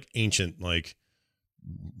veteran of ancient,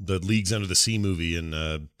 the Leagues Under the Sea movie, and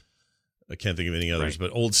I can't think of any others,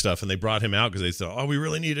 but old stuff. And they brought him out because they thought, we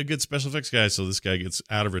really need a good special effects guy. So this guy gets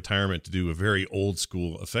out of retirement to do a very old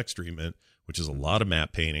school effects treatment, which is a lot of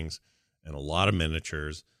matte paintings and a lot of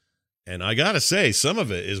miniatures. And I got to say, some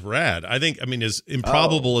of it is rad. I mean, as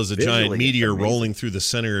improbable as a giant meteor rolling through the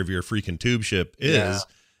center of your freaking tube ship is,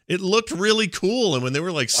 it looked really cool. And when they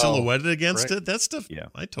were silhouetted against it, that stuff,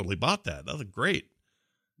 I totally bought that. That was great.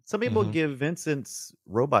 Some people give Vincent's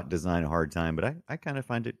robot design a hard time, but I kind of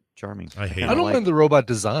find it charming. I don't mind the robot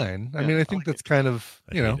design. I mean, I think that's kind of,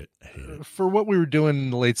 for what we were doing in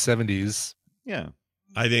the late 70s. Yeah.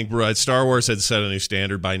 I think Star Wars had set a new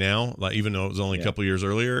standard by now, like even though it was only a couple years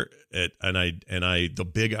earlier. The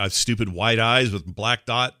big stupid white eyes with black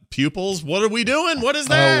dot pupils. What are we doing? What is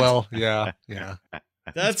that? Oh well, yeah.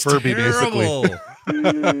 That's Furby, terrible.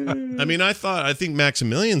 I mean, I think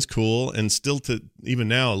Maximilian's cool and still even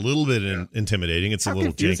now a little bit intimidating. It's How a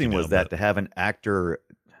little confusing janky was that to have an actor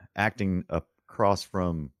acting across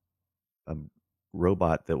from a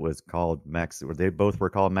robot that was called Max, or they both were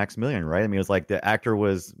called Maximilian, right? I mean, it was like the actor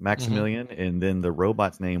was Maximilian, and then the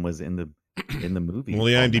robot's name was in the movie. Well,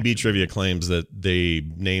 the IMDb trivia claims that they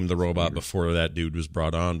named the robot before that dude was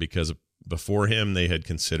brought on because before him they had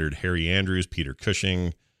considered Harry Andrews, Peter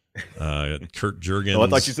Cushing, Kurt Jurgens. Oh, I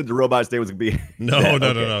thought you said the robot's name was going to be no,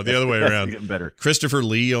 the other way around. Getting better. Christopher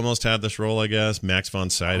Lee almost had this role, I guess. Max von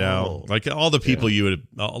Sydow, like all the people you would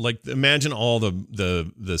like. Imagine all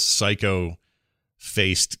the psycho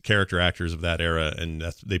faced character actors of that era, and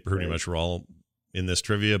they pretty much were all in this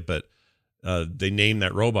trivia. But they named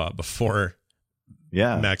that robot before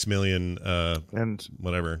Maximilian and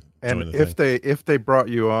whatever. And if they brought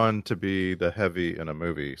you on to be the heavy in a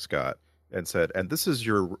movie, Scott, and said, and this is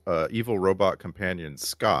your evil robot companion,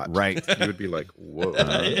 Scott, right? You would be like, whoa.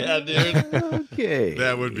 Yeah, dude. Okay.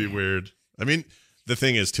 That would be weird. I mean, the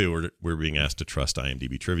thing is, too, we're being asked to trust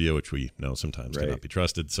IMDb trivia, which we know sometimes cannot be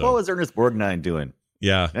trusted. So what was Ernest Borgnine doing?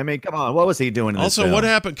 Yeah. I mean, come on. What was he doing in this Also, film? what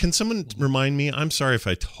happened? Can someone remind me? I'm sorry if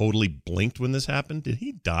I totally blinked when this happened. Did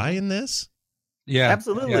he die in this? Yeah,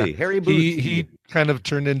 absolutely. Yeah. Harry Booth. He kind of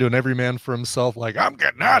turned into an everyman for himself. Like, I'm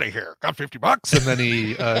getting out of here. Got $50, and then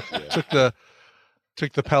he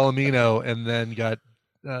took the Palomino, and then got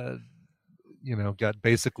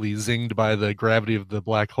basically zinged by the gravity of the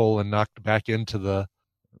black hole and knocked back into the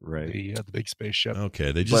big spaceship.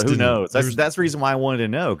 Okay, they just but who knows? That's the reason why I wanted to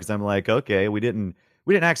know, because I'm like, okay, we didn't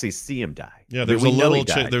actually see him die. Yeah, there's a little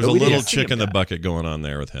chick in the bucket going on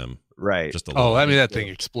there with him. Right. Just a little. I mean, that thing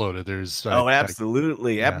exploded.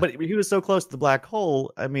 Absolutely. Yeah. But he was so close to the black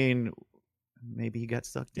hole. I mean, maybe he got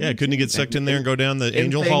sucked in. Yeah, couldn't he get sucked in there and go down the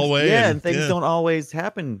angel hallway? Yeah, and things don't always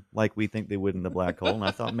happen like we think they would in the black hole. And I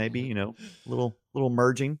thought maybe, little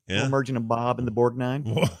merging. Yeah. Little merging of Bob and the Borgnine.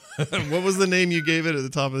 What was the name you gave it at the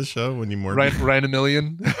top of the show when you merged?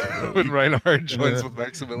 Rhinamillion. When Reinhard joins with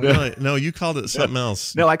Maximilian. No, you called it something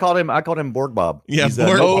else. No, I called him Borg Bob. Yeah,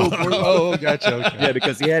 Borg Bob. Gotcha. Okay. Yeah,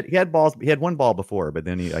 because he had balls. He had one ball before, but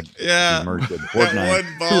then he merged with Borgnine,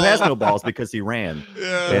 who has no balls because he ran.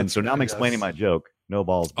 Yeah. And so now I'm explaining my joke. No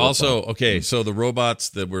balls. Also, okay, so the robots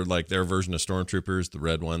that were like their version of stormtroopers, the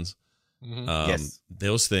red ones,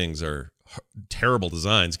 those things are terrible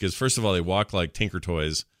designs because first of all, they walk like Tinker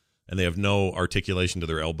Toys and they have no articulation to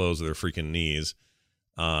their elbows or their freaking knees.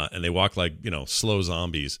 And they walk like, slow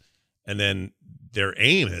zombies. And then their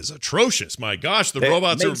aim is atrocious. My gosh, the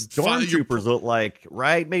robots made are stormtroopers look like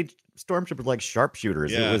made stormtroopers like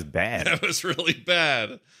sharpshooters. Yeah, it was bad. That was really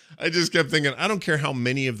bad. I just kept thinking, I don't care how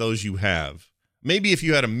many of those you have. Maybe if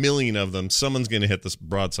you had 1 million of them, someone's going to hit this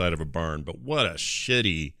broadside of a barn. But what a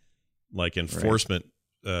shitty enforcement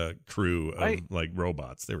crew of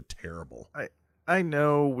robots. They were terrible. I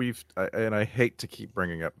know and I hate to keep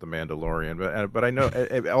bringing up the Mandalorian, but I know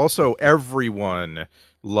also everyone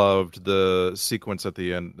loved the sequence at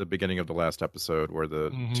the beginning of the last episode where the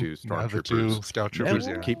two stormtroopers, scout troopers,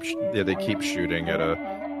 they keep shooting at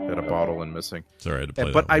a bottle and missing. Sorry, I had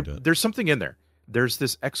to play there's something in there. There's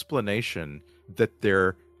this explanation that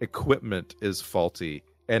their equipment is faulty,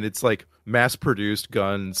 and it's like mass-produced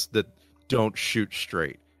guns that don't shoot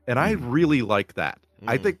straight, and I really like that.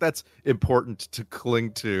 I think that's important to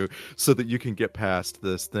cling to so that you can get past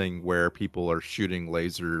this thing where people are shooting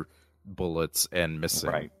laser bullets and missing.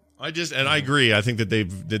 Right. I agree. I think that they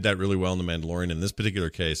did that really well in The Mandalorian. In this particular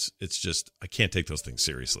case, it's just, I can't take those things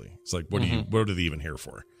seriously. It's like, what are they even here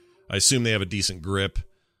for? I assume they have a decent grip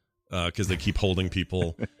because they keep holding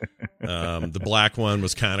people. The black one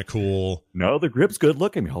was kind of cool. No, the grip's good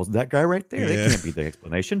looking. Holding that guy right there. Yeah. That can't be the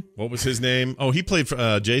explanation. What was his name? Oh, he played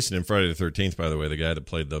Jason in Friday the 13th, by the way. The guy that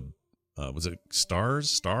played the, was it Star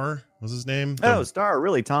was his name? Star,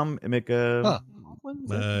 really? Tom Mick.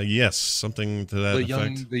 Yes, something to that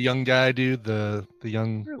effect. The young guy dude, the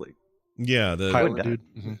young. Really? Yeah, the pilot dude.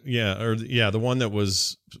 Mm-hmm. Yeah, the one that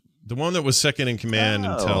was second in command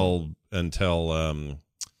until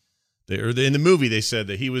in the movie they said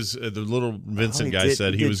that he was the little Vincent guy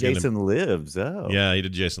said he was going to Jason Lives. Oh, yeah, he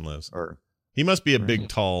did Jason Lives. Or he must be a big,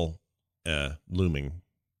 tall, looming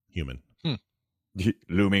human.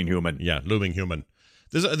 Looming human. Yeah, looming human.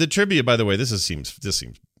 The trivia, by the way, this seems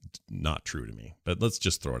not true to me, but let's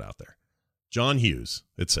just throw it out there. John Hughes,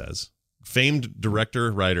 it says, famed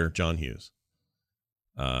director, writer John Hughes,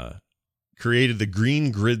 created the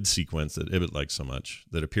green grid sequence that Ibbott likes so much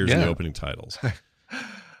that appears in the opening titles.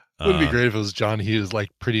 Wouldn't it be great if it was John Hughes, like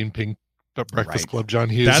Pretty in Pink, Breakfast Club John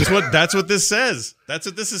Hughes? That's what this says. That's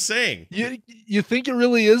what this is saying. You think it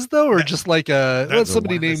really is though, or just like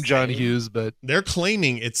somebody named John Hughes? But they're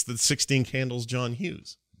claiming it's the 16 Candles John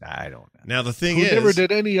Hughes. I don't know. Now the thing Who is, never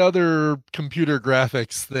did any other computer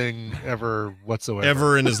graphics thing ever whatsoever,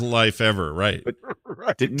 ever in his life, ever. Right?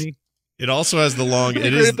 Right. Didn't he? It also has the long.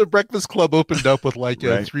 It is the Breakfast Club opened up with like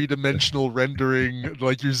a 3-dimensional rendering,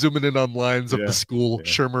 like you're zooming in on lines of the school,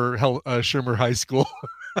 Shermer High School.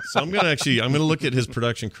 So I'm gonna look at his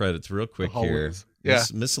production credits real quick here. Yeah,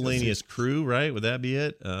 miscellaneous crew, right? Would that be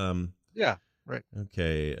it? Yeah, right.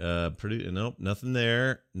 Okay. Nope, nothing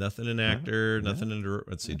there. Nothing in actor. Nothing in.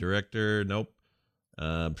 Let's see, director. Nope.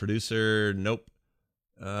 Producer. Nope.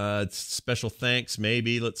 It's special thanks.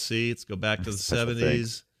 Maybe. Let's see. Let's go back to the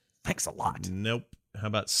 70s. Thanks a lot. Nope. How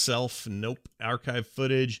about self? Nope. Archive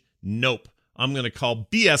footage? Nope. I'm going to call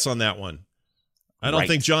BS on that one. I don't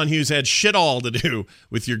think John Hughes had shit all to do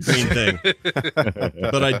with your green thing.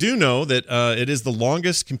 But I do know that it is the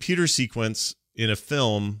longest computer sequence in a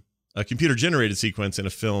film, a computer-generated sequence in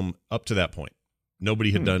a film up to that point.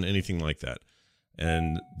 Nobody had done anything like that.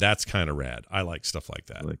 And that's kind of rad. I like stuff like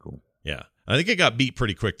that. Really cool. Yeah. I think it got beat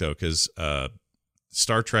pretty quick, though, because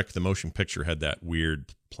Star Trek, the motion picture, had that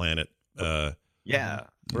weird planet. Right.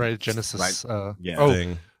 Genesis.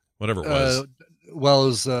 Thing. Whatever it was. It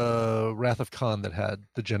was Wrath of Khan that had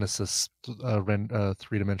the Genesis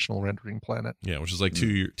 3-dimensional rendering planet. Yeah, which is like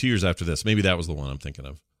 2 years after this. Maybe that was the one I'm thinking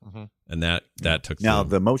of. And that took. Now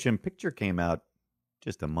the motion picture came out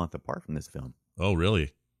just a month apart from this film. Oh,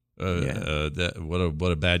 really? What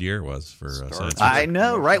a bad year it was for science fiction. I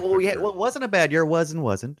know, right? Well, it wasn't a bad year.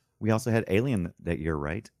 Wasn't. We also had Alien that year,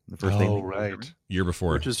 right? The first Alien. Right. Year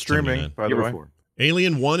before, which is streaming, by the way.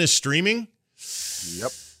 Alien 1 is streaming.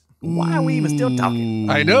 Yep. Why are we even still talking?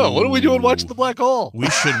 I know. What are we doing watching the black hole? We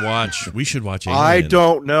should watch Alien. I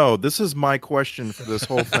don't know. This is my question for this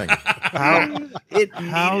whole thing.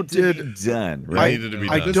 How did it be done? Right? It needed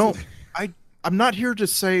to be done. I'm not here to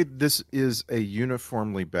say this is a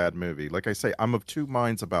uniformly bad movie. Like I say, I'm of two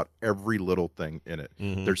minds about every little thing in it.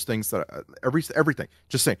 There's things that everything.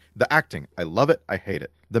 Just saying, the acting, I love it. I hate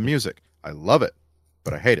it. The music, I love it,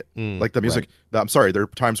 but I hate it. Like the music. I'm sorry. There are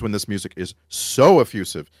times when this music is so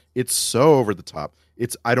effusive. It's so over the top.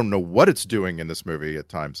 I don't know what it's doing in this movie at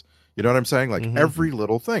times. You know what I'm saying? Like every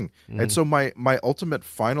little thing. And so my ultimate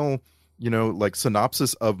final, like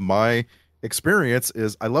synopsis of my experience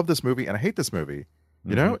is I love this movie and I hate this movie.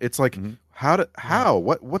 You know, it's like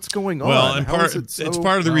what's going on? Well, and it's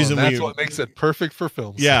part of the reason that's what makes it perfect for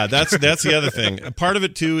films. Yeah, that's the other thing. Part of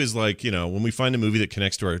it too is like, when we find a movie that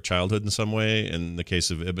connects to our childhood in some way, in the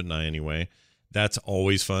case of Ibbott and I anyway, that's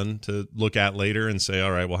always fun to look at later and say,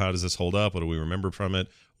 all right, well, how does this hold up? What do we remember from it?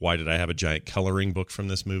 Why did I have a giant coloring book from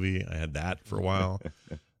this movie? I had that for a while.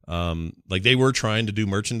 Like they were trying to do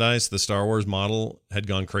merchandise. The Star Wars model had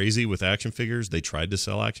gone crazy with action figures. They tried to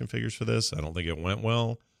sell action figures for this. I don't think it went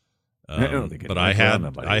well. I don't think it but went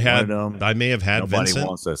well. I may have had nobody Vincent.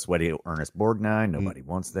 Wants a sweaty Ernest Borgnine. Nobody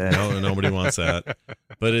wants that. No, nobody wants that.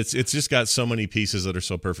 But it's just got so many pieces that are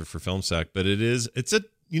so perfect for Film Sack. But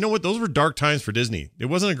you know what? Those were dark times for Disney. It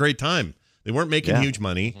wasn't a great time. They weren't making huge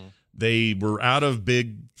money. They were out of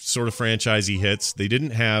big sort of franchisey hits. They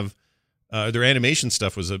didn't have their animation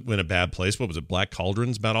stuff was in a bad place. What was it? Black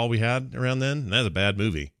Cauldron's about all we had around then. And that's a bad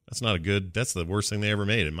movie. That's the worst thing they ever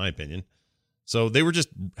made, in my opinion. So they were just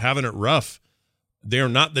having it rough. They're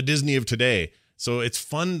not the Disney of today. So it's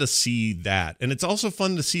fun to see that. And it's also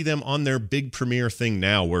fun to see them on their big premiere thing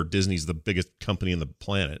now where Disney's the biggest company on the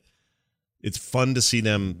planet. It's fun to see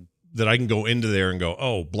them that I can go into there and go,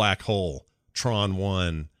 oh, Black Hole, Tron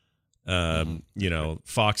 1,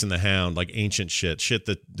 Fox and the Hound, like ancient shit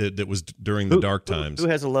that was during the dark times. Who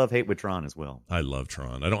has a love-hate with Tron as well? I love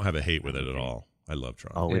Tron. I don't have a hate with it at all. I love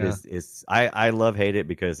Tron. Oh, yeah. It is. I love-hate it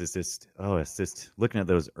because it's just looking at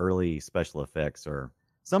those early special effects, or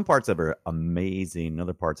some parts of it are amazing.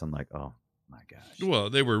 Other parts I'm like, oh my gosh. Well,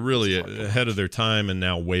 they were really ahead of their time and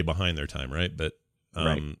now way behind their time, right? But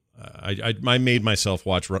I made myself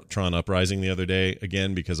watch Tron Uprising the other day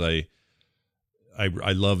again because I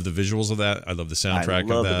love the visuals of that. I love the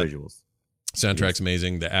soundtrack of that. The visuals. Soundtrack's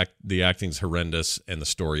amazing. The acting's horrendous and the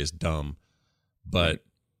story is dumb. But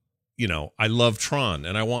I love Tron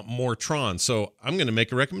and I want more Tron. So I'm going to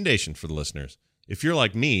make a recommendation for the listeners. If you're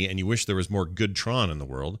like me and you wish there was more good Tron in the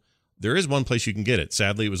world, There is one place you can get it.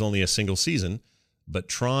 Sadly, it was only a single season, but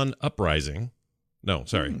Tron Uprising. No,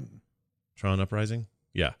 sorry. Tron Uprising?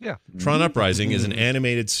 Yeah. Tron Uprising is an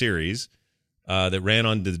animated series that ran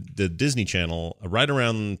on the Disney Channel right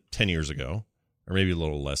around 10 years ago, or maybe a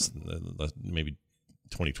little less, maybe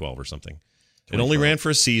 2012 or something. It only ran for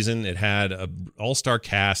a season. It had an all-star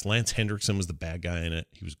cast. Lance Hendrickson was the bad guy in it.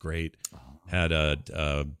 He was great. Had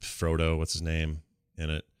Frodo, what's his name, in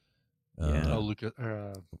it. Lucas.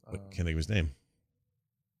 Can't think of his name.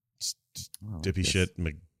 Dippy shit,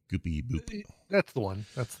 McGoopy boop. That's the one.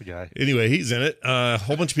 That's the guy. Anyway, he's in it. A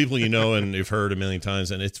whole bunch of people you know and you've heard a million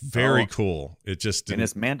times, and it's very cool. It just and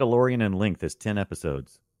it's Mandalorian in length. It's 10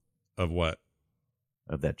 episodes. Of what?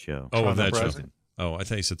 Of that show. Oh, of that show. Oh, I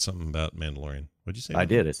thought you said something about Mandalorian. What'd you say? I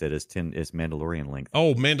did. I said it's Mandalorian length.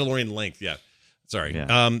 Oh, Mandalorian length. Yeah. Sorry.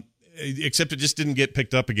 Yeah. Except it just didn't get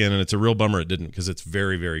picked up again, and it's a real bummer it didn't, because it's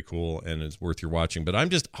very, very cool and it's worth your watching. But I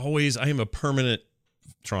am a permanent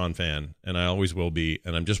Tron fan, and I always will be,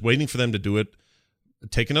 and I'm just waiting for them to do it,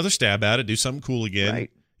 take another stab at it, do something cool again.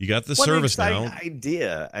 Right. You got the service now. What an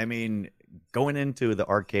idea. I mean, going into the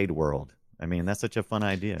arcade world. I mean, that's such a fun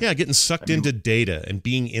idea. Yeah, getting sucked into data and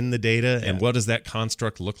being in the data, and what does that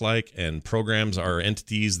construct look like? And programs are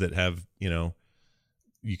entities that have,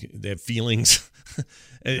 they have feelings.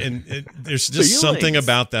 and there's just something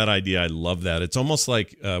about that idea. I love that. It's almost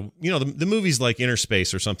like, the movies like Inner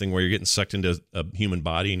Space or something where you're getting sucked into a human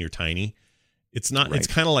body and you're tiny. It's not, It's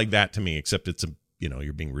kind of like that to me, except it's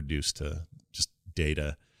you're being reduced to just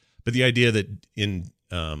data. But the idea that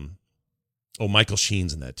Michael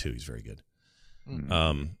Sheen's in that too. He's very good.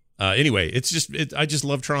 Anyway, I just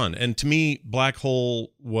love Tron. And to me, Black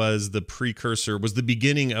Hole was the precursor, was the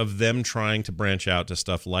beginning of them trying to branch out to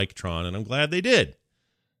stuff like Tron. And I'm glad they did.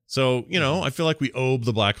 So, I feel like we owe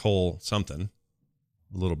the Black Hole something,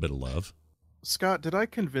 a little bit of love. Scott, did I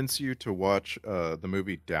convince you to watch the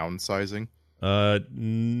movie Downsizing?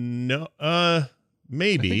 No,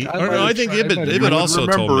 maybe. I think Ibit also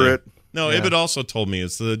told me. No, yeah. Ibit also told me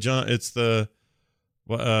it's the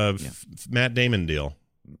Matt Damon deal,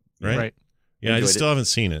 right? Yeah, I still haven't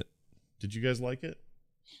seen it. Did you guys like it?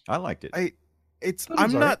 I liked it.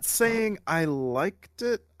 I'm not saying I liked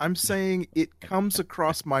it. I'm saying it comes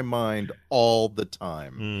across my mind all the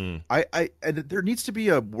time. And there needs to be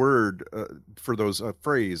a word for those, a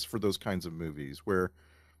phrase for those kinds of movies where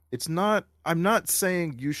it's not. I'm not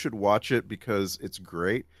saying you should watch it because it's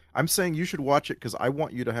great. I'm saying you should watch it because I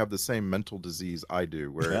want you to have the same mental disease I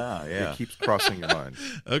do, where it keeps crossing your mind.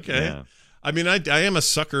 Okay. Yeah. I mean, I am a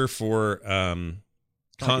sucker for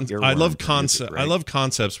I love concept. I love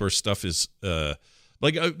concepts where stuff is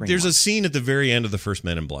there's a scene at the very end of the first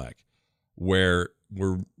Men in Black where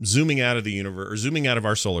we're zooming out of the universe, or zooming out of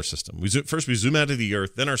our solar system. First we zoom out of the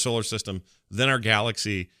Earth, then our solar system, then our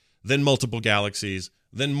galaxy, then multiple galaxies,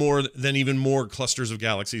 then even more clusters of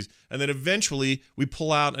galaxies, and then eventually we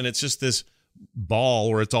pull out, and it's just this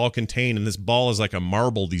ball where it's all contained, and this ball is like a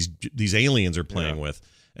marble these aliens are playing with,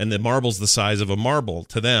 and the marble's the size of a marble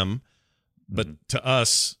to them, but to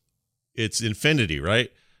us it's infinity, right?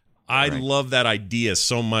 I love that idea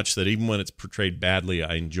so much that even when it's portrayed badly,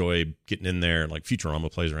 I enjoy getting in there. Like Futurama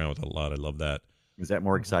plays around with it a lot. I love that. Is that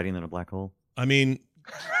more exciting than a black hole? I mean,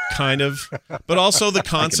 kind of, but also the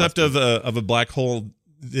concept of a black hole,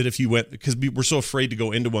 that if you went, because we're so afraid to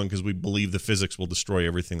go into one because we believe the physics will destroy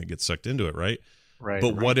everything that gets sucked into it, right? Right.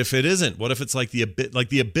 But what if it isn't? What if it's like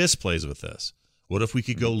the Abyss plays with this? What if we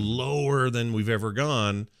could go lower than we've ever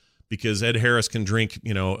gone because Ed Harris can drink,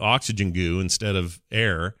 oxygen goo instead of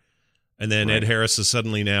air, and then Ed Harris is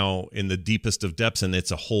suddenly now in the deepest of depths, and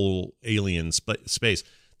it's a whole alien space.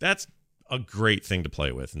 That's a great thing to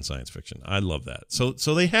play with in science fiction. I love that. So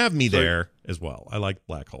they have me there as well. I like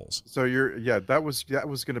black holes. So that was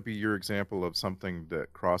going to be your example of something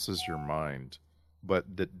that crosses your mind,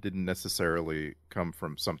 but that didn't necessarily come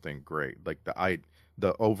from something great. Like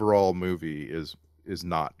the overall movie is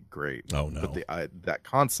not great. Oh no. But that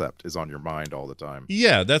concept is on your mind all the time.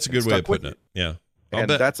 Yeah, that's a good way of putting it. Yeah.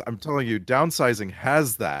 I'm telling you, Downsizing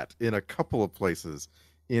has that in a couple of places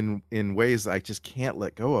in ways I just can't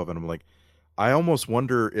let go of. And I'm like, I almost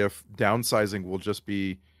wonder if Downsizing will just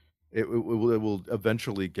be, it will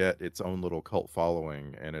eventually get its own little cult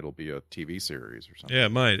following, and it'll be a TV series or something. Yeah,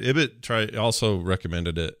 it might. Ibit also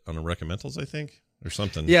recommended it on a Recommendals, I think, or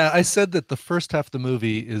something. Yeah, I said that the first half of the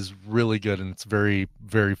movie is really good and it's very,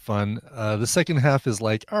 very fun. The second half is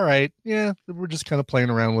like, all right, yeah, we're just kind of playing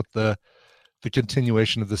around with the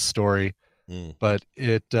continuation of this story. But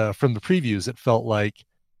it from the previews, it felt like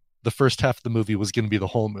the first half of the movie was going to be the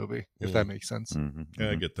whole movie, if that makes sense.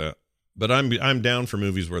 Yeah, I get that. But I'm down for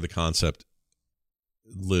movies where the concept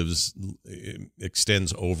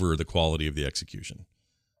extends over the quality of the execution.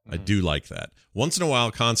 I do like that. Once in a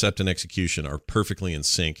while, concept and execution are perfectly in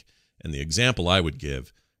sync. And the example I would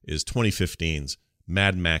give is 2015's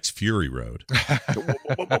Mad Max Fury Road.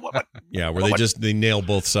 Yeah, where they nail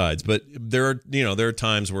both sides. But there are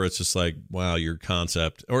times where it's just like, wow, your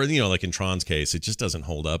concept, or like in Tron's case, it just doesn't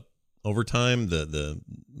hold up over time. The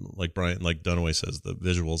like Dunaway says, the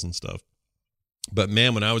visuals and stuff. But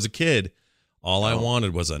man, when I was a kid, all I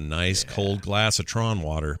wanted was a nice cold glass of Tron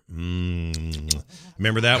water.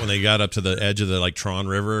 Remember that when they got up to the edge of the Tron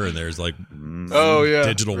River and there's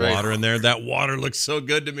digital water in there? That water looked so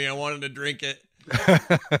good to me. I wanted to drink it.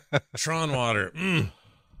 Tron water.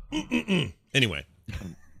 Anyway,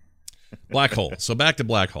 Black Hole. So back to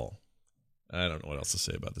Black Hole. I don't know what else to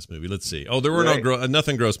say about this movie. Let's see. Oh, there were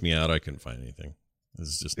nothing grossed me out. I couldn't find anything. This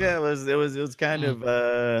is just it was kind of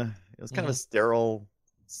a sterile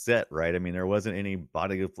set, right? I mean, there wasn't any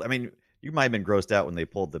body. I mean, you might have been grossed out when they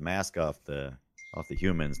pulled the mask off the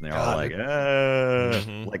humans, and they're all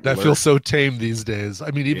like, that feels so tame these days.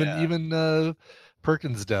 I mean, even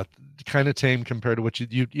Perkins' death kind of tame compared to what the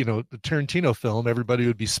Tarantino film. Everybody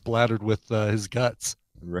would be splattered with his guts.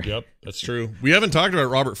 Right. Yep, that's true. We haven't talked about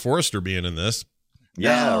Robert Forster being in this.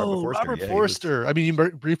 Yeah, Robert Forster. I mean, you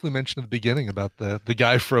briefly mentioned at the beginning about the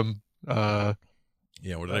guy from. What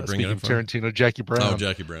did I bring up? Tarantino, Jackie Brown. Oh,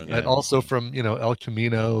 Jackie Brown. Yeah. And also from El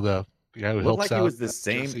Camino, the guy who helps out. He was the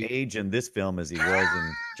same age in this film as he was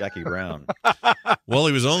in Jackie Brown. Well,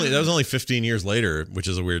 that was only 15 years later, which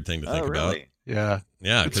is a weird thing to think about. Yeah.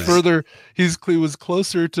 Yeah. It's further. He was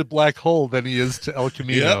closer to Black Hole than he is to El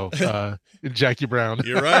Camino in Jackie Brown.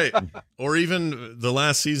 You're right. Or even the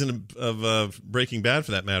last season of Breaking Bad,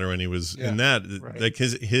 for that matter, when he was in that. Right. Like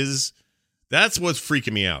his that's what's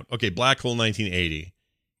freaking me out. Okay, Black Hole 1980.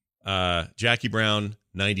 Jackie Brown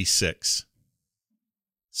 96.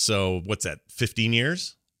 So what's that? 15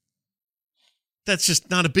 years? That's just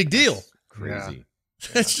not a big deal. Crazy.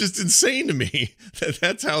 That's just insane to me.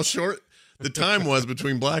 That's how short the time was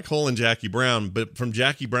between Black Hole and Jackie Brown. But from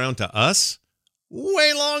Jackie Brown to us,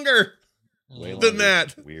 way longer than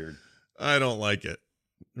that. Weird. I don't like it.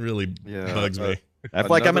 Really bugs me. I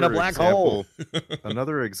feel like I'm in a black hole.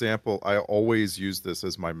 Another example, I always use this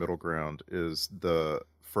as my middle ground, is the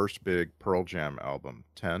first big Pearl Jam album,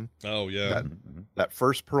 10. Oh, yeah. That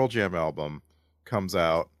first Pearl Jam album comes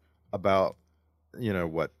out about,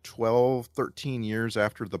 12, 13 years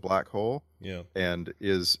after the Black Hole. Yeah. And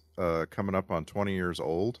is coming up on 20 years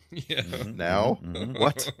old. Yeah. Now?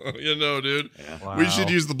 What? Dude. Yeah. Wow. We should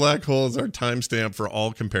use the Black Hole as our timestamp for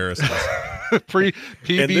all comparisons. PBH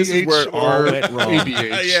and this is where it all went wrong.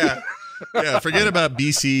 Yeah. Yeah, forget about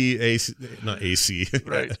BC AC, not AC.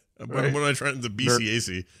 Right. What am I trying to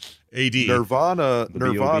BCAC? AD.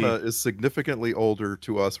 Nirvana is significantly older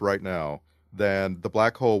to us right now than the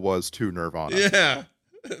Black Hole was to Nirvana. Yeah.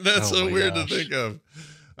 That's so weird to think of.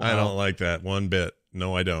 I don't like that one bit.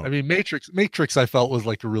 No, I don't. I mean, Matrix I felt was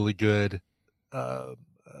like a really good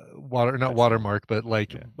watermark, but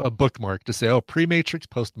like a bookmark to say, pre-Matrix,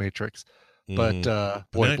 post-Matrix. But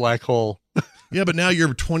Black Hole. Yeah, but now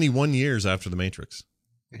you're 21 years after the Matrix.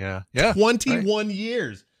 Yeah. 21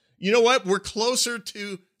 years. You know what? We're closer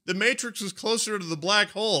to the Matrix was closer to the Black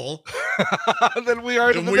Hole than we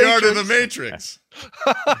are to the Matrix.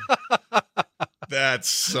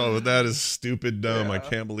 That is stupid dumb. Yeah. I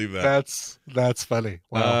can't believe that. That's funny.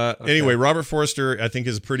 Wow. Anyway, Robert Forster, I think,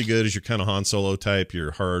 is pretty good as your kind of Han Solo type,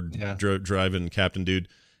 your hard driving captain dude.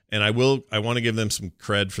 And I want to give them some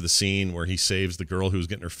cred for the scene where he saves the girl who's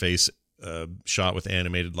getting her face shot with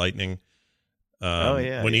animated lightning.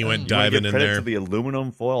 When he went diving in there. To the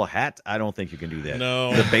aluminum foil hat, I don't think you can do that.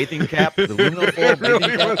 No. The bathing cap, the aluminum foil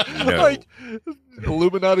bathing cap. No. Like,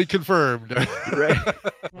 Illuminati confirmed. Right.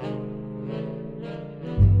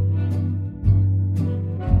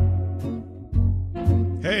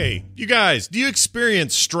 Hey, you guys, do you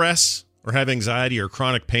experience stress or have anxiety or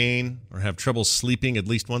chronic pain or have trouble sleeping at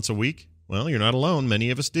least once a week? Well, you're not alone. Many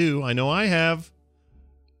of us do. I know I have.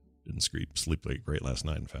 Didn't sleep great last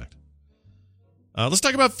night, in fact. Let's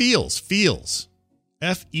talk about Feals. Feals.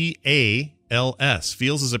 Feals.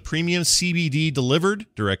 Feals is a premium CBD delivered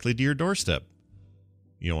directly to your doorstep.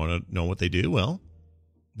 You want to know what they do? Well,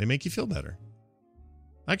 they make you feel better.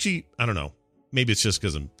 Actually, I don't know. Maybe it's just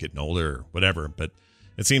because I'm getting older or whatever, but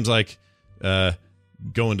it seems like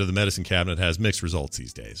going to the medicine cabinet has mixed results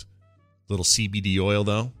these days. Little CBD oil,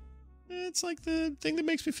 though. It's like the thing that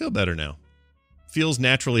makes me feel better now. Feals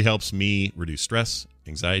naturally helps me reduce stress,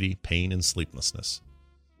 anxiety, pain, and sleeplessness.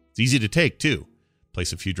 It's easy to take, too.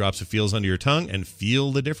 Place a few drops of Feals under your tongue and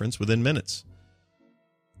feel the difference within minutes.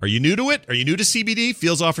 Are you new to it? Are you new to CBD?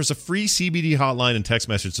 Feels offers a free CBD hotline and text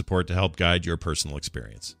message support to help guide your personal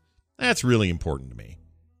experience. That's really important to me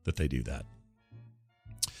that they do that.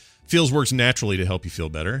 Feels works naturally to help you feel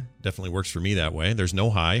better. Definitely works for me that way. There's no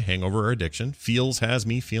high, hangover, or addiction. Feels has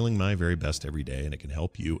me feeling my very best every day, and it can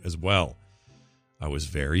help you as well. I was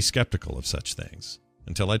very skeptical of such things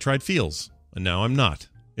until I tried Feels, and now I'm not.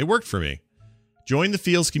 It worked for me. Join the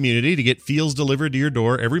Feels community to get Feels delivered to your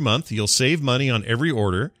door every month. You'll save money on every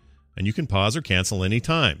order, and you can pause or cancel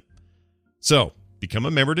anytime. So, become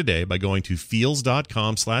a member today by going to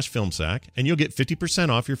feels.com/filmsack, and you'll get 50%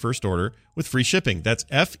 off your first order with free shipping. That's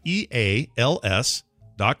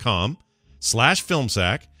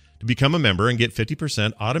FEALS.com/filmsack to become a member and get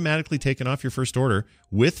 50% automatically taken off your first order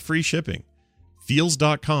with free shipping.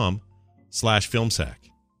 Feels.com/filmsack.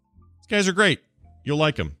 These guys are great. You'll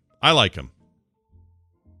like them. I like them.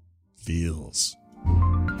 Feels.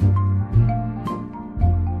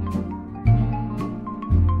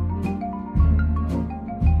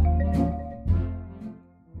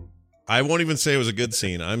 I won't even say it was a good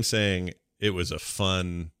scene. I'm saying it was a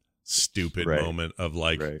fun, stupid moment of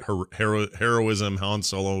like heroism, Han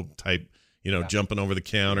Solo type, jumping over the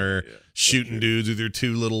counter, shooting dudes with their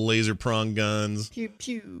two little laser prong guns. Pew,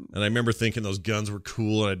 pew. And I remember thinking those guns were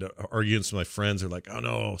cool. And I'd argue with my friends. They're like, oh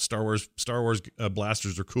no, Star Wars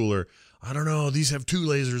blasters are cooler. I don't know. These have two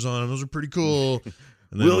lasers on them. Those are pretty cool.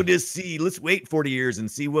 And then, we'll just see. Let's wait 40 years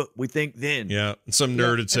and see what we think then. Yeah. And some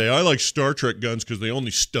nerd would say, I like Star Trek guns because they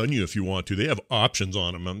only stun you if you want to. They have options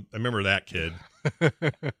on them. I remember that kid.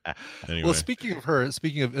 Anyway. Well, speaking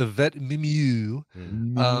of Yvette Mimieux,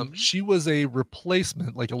 she was a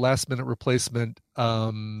replacement, like a last-minute replacement.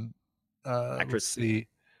 Actress. Let's see.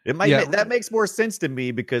 That makes more sense to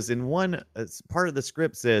me because in one part of the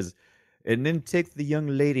script says, and then take the young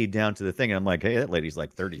lady down to the thing. And I'm like, hey, that lady's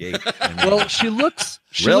like 38. Well, she looks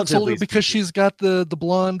older because she's got the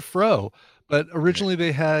blonde fro. But originally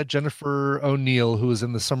they had Jennifer O'Neill, who was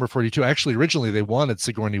in the Summer 42. Actually, originally they wanted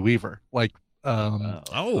Sigourney Weaver, like a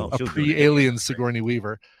pre-Alien Sigourney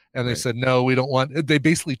Weaver. And they said, no, we don't want. They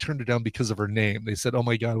basically turned her down because of her name. They said, oh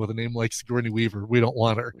my God, with a name like Sigourney Weaver, we don't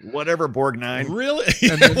want her. Whatever, Borgnine. Really?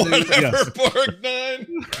 And then Borgnine.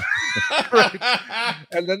 Right.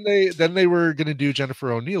 And then they were going to do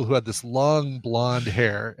Jennifer O'Neill, who had this long blonde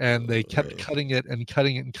hair, and they kept cutting it and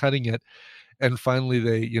cutting it and cutting it. And finally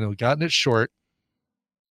they, gotten it short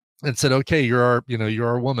and said, okay, you're our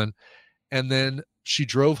woman. And then she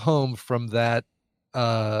drove home from that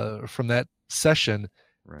session,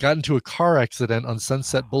 got into a car accident on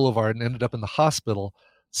Sunset Boulevard and ended up in the hospital.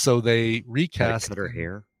 So they recast cut her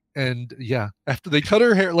hair. And after they cut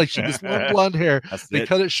her hair, like she has long blonde hair, they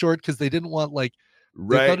cut it short because they didn't want they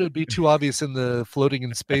thought it would be too obvious in the floating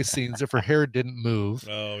in space scenes if her hair didn't move.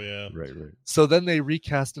 Oh yeah. Right. So then they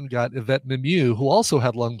recast and got Yvette Mimieux, who also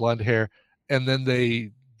had long blonde hair, and then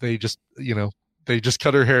they just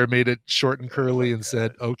cut her hair, made it short and curly, and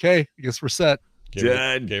said, okay, I guess we're set. Gave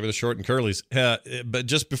her the short and curlies. But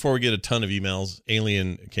just before we get a ton of emails,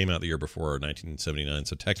 Alien came out the year before, 1979.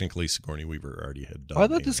 So technically, Sigourney Weaver already had done. I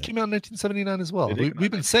thought this came out in 1979 as well.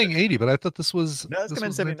 We've been saying 80, but I thought this was. No, it's coming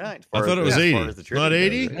in 79. I thought it was 80. Not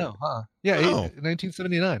 80? No, Yeah,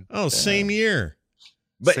 1979. Oh, same year.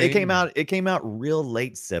 But it came out real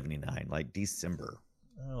late 79, like December.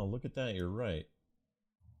 Oh, look at that. You're right.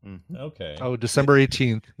 Mm-hmm. Okay. Oh, December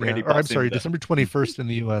 18th. I'm sorry, December 21st in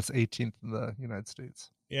the U.S., 18th in the United States.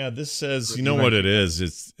 Yeah, this says, you know what it is?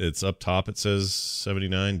 It's up top. It says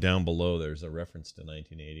 79. Down below, there's a reference to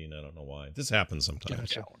 1980, and I don't know why. This happens sometimes.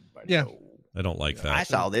 Gotcha. Yeah. I don't like that. I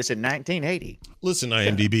saw this in 1980. Listen,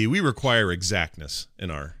 IMDb, we require exactness in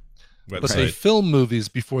our website. But they film movies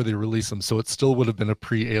before they release them, so it still would have been a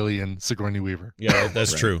pre-Alien Sigourney Weaver. Yeah,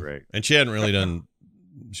 that's true. Right. And she hadn't really done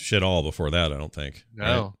shit all before that, I don't think.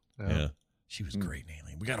 No. Yeah. She was great in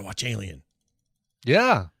Alien. We got to watch Alien.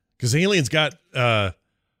 Yeah. Because Alien's got,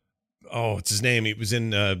 what's his name? He was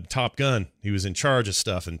in Top Gun. He was in charge of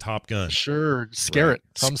stuff in Top Gun. Sure. Skerritt. Right.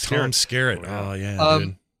 Tom Skerritt. Oh, yeah,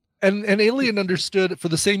 dude. And Alien understood, for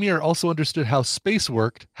the same year, also understood how space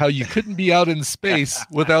worked, how you couldn't be out in space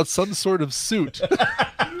without some sort of suit.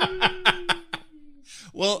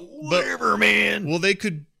 Well, whatever, man. Well, they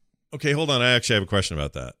could. Okay, hold on. I actually have a question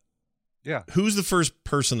about that. Yeah. Who's the first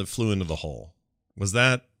person that flew into the hole? Was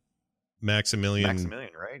that Maximilian?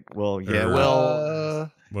 Maximilian, right? Well, yeah.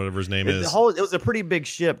 Whatever his name is. It was a pretty big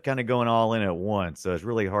ship kind of going all in at once. So it's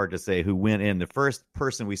really hard to say who went in. The first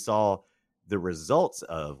person we saw the results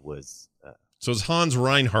of was. So it's Hans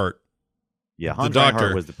Reinhardt. Yeah, Hans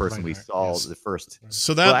Reinhardt was the person we saw the first.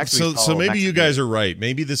 So maybe you guys are right.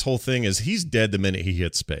 Maybe this whole thing is he's dead the minute he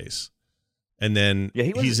hits space. and then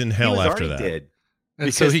he's in he hell was after already that. dead.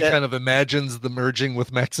 And so he kind of imagines the merging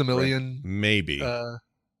with Maximilian. Maybe.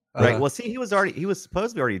 Right. Well, see, he was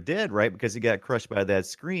supposed to be already dead, right? Because he got crushed by that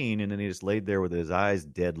screen, and then he just laid there with his eyes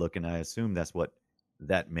dead looking. I assume that's what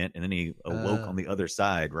that meant. And then he awoke on the other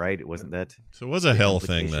side, right? It wasn't that. So it was a hell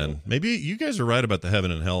thing then. Maybe you guys are right about the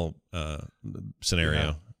heaven and hell scenario.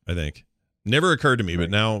 Yeah. I think never occurred to me, but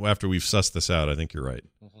now after we've sussed this out, I think you're right.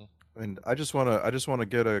 And I just want to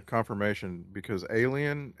get a confirmation because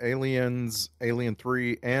Aliens, Alien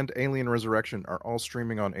 3, and Alien Resurrection are all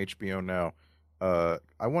streaming on HBO now.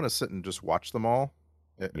 I want to sit and just watch them all.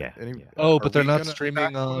 Yeah. But they're not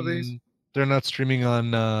streaming on. They're not streaming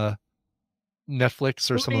on Netflix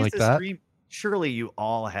or something like that. Surely you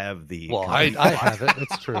all have the. Well, I have it.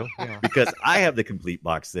 That's true. Yeah. Because I have the complete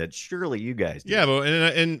box set. Surely you guys do. Yeah, but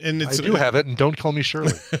and it's, I do have it, and don't call me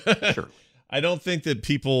Shirley. Sure. I don't think that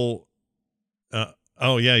people.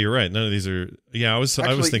 Oh yeah, you're right. None of these are. Yeah, I was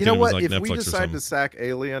thinking it was like Netflix or something. If we decide to sack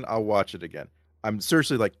Alien, I'll watch it again. I'm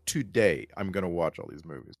seriously like today. I'm gonna watch all these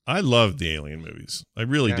movies. I love the Alien movies. I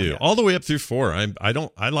really do. All the way up through 4.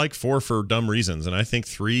 I like 4 for dumb reasons, and I think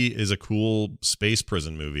 3 is a cool space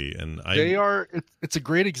prison movie. And it's a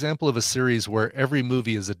great example of a series where every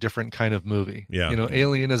movie is a different kind of movie. Yeah.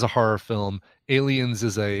 Alien is a horror film. Aliens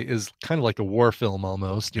is kind of like a war film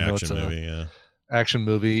almost. Action movie. Yeah. Action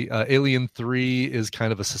movie. Alien 3 is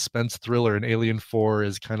kind of a suspense thriller, and Alien 4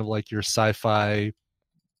 is kind of like your sci-fi.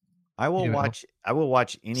 I will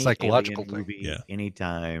watch any psychological Alien movie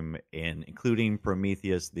anytime, and including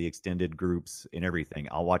Prometheus, the extended groups, and everything.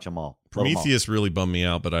 I'll watch them all. Prometheus really bummed me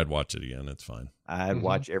out, but I'd watch it again. It's fine. I'd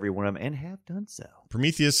watch every one of them and have done so.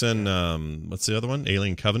 Prometheus and what's the other one?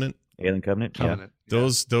 Alien Covenant. Alien Covenant. Yeah.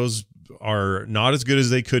 Those are not as good as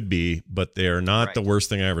they could be, but they are not the worst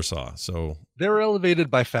thing I ever saw. So they're elevated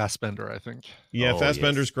by Fassbender, I think. Yeah,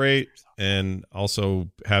 Fassbender's great, and also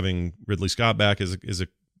having Ridley Scott back is a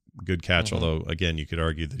good catch. Although again, you could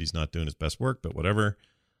argue that he's not doing his best work, but whatever.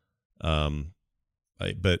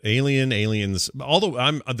 But Aliens, although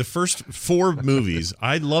I'm the first 4 movies,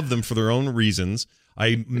 I love them for their own reasons.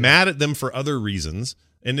 I'm mad at them for other reasons.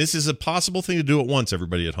 And this is a possible thing to do at once,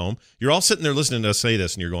 everybody at home. You're all sitting there listening to us say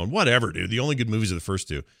this, and you're going, whatever, dude. The only good movies are the first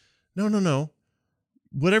 2. No.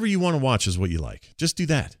 Whatever you want to watch is what you like. Just do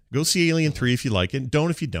that. Go see Alien 3 if you like it.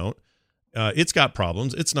 Don't if you don't. It's got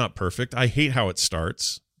problems. It's not perfect. I hate how it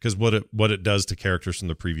starts because what it does to characters from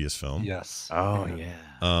the previous film. Yes. Oh,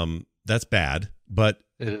 yeah. That's bad. But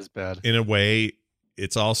it is bad. In a way,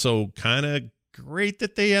 it's also kind of great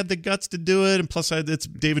that they had the guts to do it, and plus it's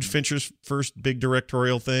David Fincher's first big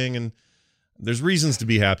directorial thing, and there's reasons to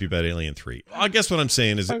be happy about Alien 3. I guess what I'm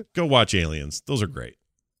saying is go watch Aliens. Those are great.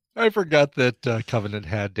 I forgot that Covenant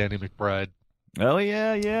had Danny McBride. Oh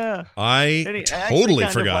yeah. I totally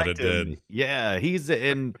forgot it did. Yeah, he's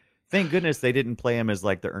and thank goodness they didn't play him as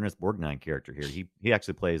like the Ernest Borgnine character here. He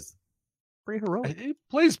actually plays pretty heroic. He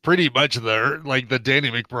plays pretty much the Danny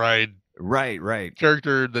McBride. Right.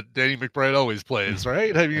 Character that Danny McBride always plays,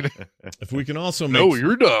 right? I mean, if we can also make no,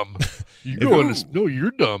 you're dumb.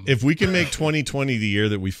 You're dumb. If we can make 2020 the year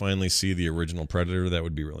that we finally see the original Predator, that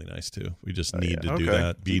would be really nice too. We just need to do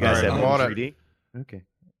that. You guys have 3D? Okay.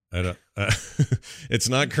 I don't. It's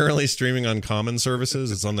not currently streaming on common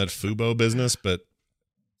services. It's on that Fubo business, but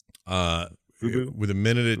with a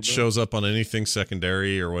minute it shows up on anything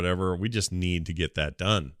secondary or whatever, we just need to get that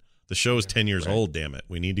done. The show is 10 years old, damn it.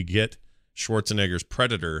 We need to get Schwarzenegger's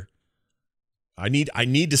Predator. I need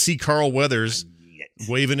to see Carl Weathers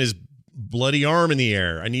waving his bloody arm in the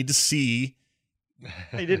air. I need to see.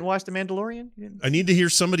 You didn't watch The Mandalorian? I need to hear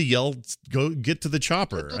somebody yell, "Go get to the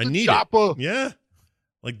chopper." I need chopper. It. Yeah.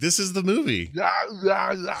 Like this is the movie. I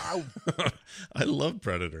love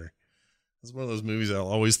Predator. It's one of those movies I'll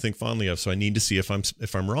always think fondly of. So I need to see if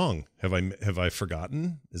I'm wrong. Have I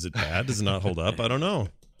forgotten? Is it bad? Does it not hold up? I don't know.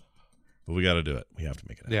 But we got to do it. We have to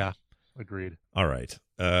make it happen. Yeah, agreed. All right.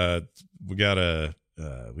 We got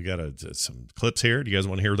some clips here. Do you guys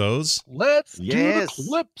want to hear those? Let's do the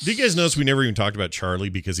clips. Do you guys notice we never even talked about Charlie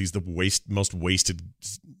because he's the most wasted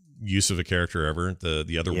use of a character ever?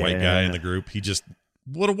 The other white guy in the group.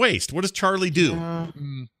 What a waste. What does Charlie do?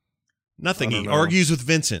 Nothing. He argues with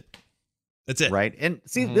Vincent. That's it. Right. And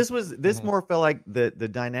see, this more felt like the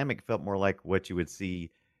dynamic felt more like what you would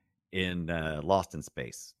see in Lost in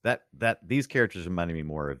Space. That these characters reminded me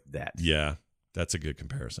more of that. Yeah, that's a good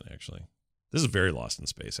comparison. Actually, this is very Lost in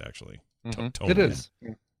Space. Actually, It is.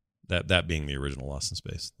 That being the original Lost in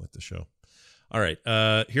Space, like the show. All right,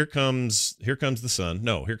 here comes the sun.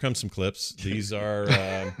 No, here comes some clips. These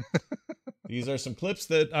are These are some clips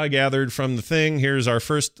that I gathered from the thing. Here's our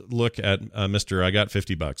first look at Mr. I got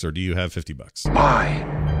 $50, or do you have $50?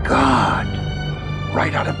 My God.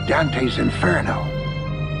 Right out of Dante's Inferno.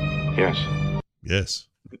 Yes. Yes.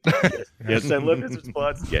 Yes, I love his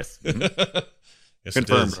response. Yes. Yes,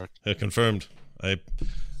 Confirmed. it is. Confirmed. I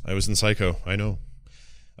was in Psycho. I know.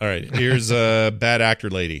 All right. Here's a bad actor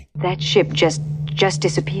lady. That ship just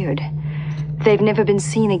disappeared. They've never been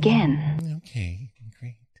seen again. Okay,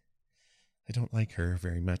 great. I don't like her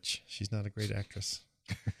very much. She's not a great actress.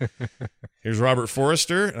 Here's Robert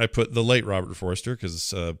Forrester. I put the late Robert Forrester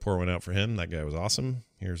because pour one out for him. That guy was awesome.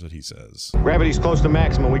 Here's what he says. Gravity's close to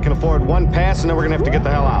maximum. We can afford one pass, and then we're going to have to get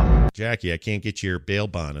the hell out. Jackie, I can't get you your bail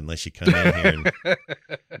bond unless you come in here.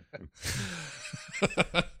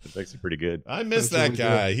 It's actually pretty good. I miss that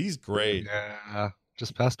guy. He's great. Yeah.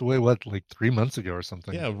 Just passed away, what, like 3 months ago or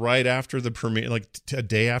something? Yeah, right after the premiere, like a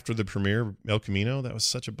day after the premiere, El Camino. That was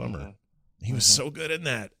such a bummer. He was so good in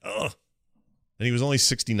that. Ugh. And he was only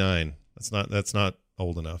 69. That's not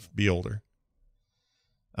old enough. Be older.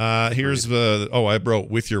 Here's I wrote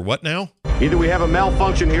with your what now? Either we have a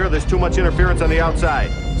malfunction here or there's too much interference on the outside.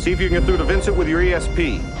 See if you can get through to Vincent with your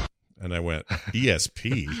ESP. And I went,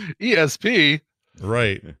 ESP? ESP?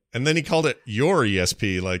 Right. And then he called it your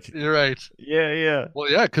ESP. Like, you're right. Yeah.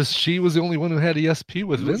 Well, yeah, because she was the only one who had ESP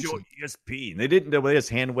with Vincent. ESP. And they didn't. They just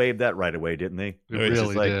hand waved that right away, didn't they? They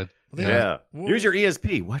really did. Yeah. Here's your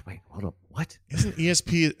ESP. What? Wait, hold up. What? Isn't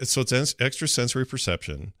ESP? So it's extra sensory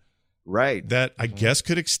perception, right? That I guess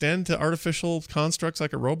could extend to artificial constructs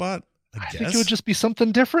like a robot. I think it would just be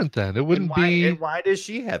something different then. It wouldn't be. And why does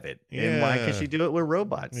she have it? Yeah. And why can she do it with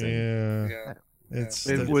robots? Yeah.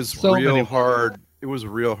 It was so real hard. It was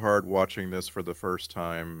real hard watching this for the first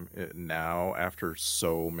time now after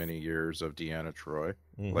so many years of Deanna Troi.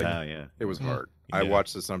 Like, it was hard. Yeah. I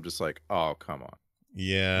watched this and I'm just like, oh, come on.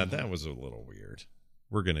 Yeah, that was a little weird.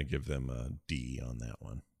 We're going to give them a D on that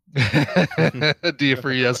one. A D for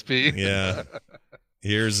ESP. Yeah.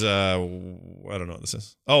 Here's, I don't know what this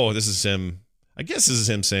is. Oh, this is him. I guess this is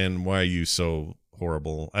him saying, why are you so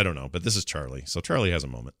horrible? I don't know, but this is Charlie. So Charlie has a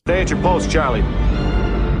moment. Stay at your post, Charlie.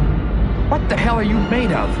 What the hell are you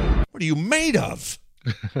made of? What are you made of?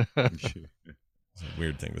 It's a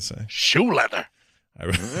weird thing to say. Shoe leather.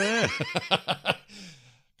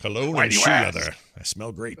 Cologne and shoe leather. I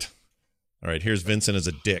smell great. All right, here's Vincent as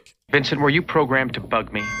a dick. Vincent, were you programmed to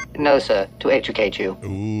bug me? No, sir. To educate you.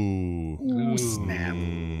 Ooh, snap.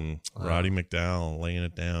 Roddy McDowell laying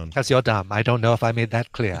it down. Because you're dumb. I don't know if I made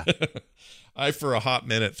that clear. I, for a hot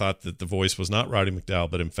minute, thought that the voice was not Roddy McDowell,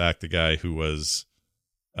 but in fact the guy who was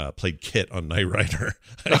played Kit on Knight Rider.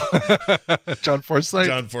 John Forsythe?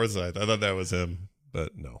 John Forsythe. I thought that was him,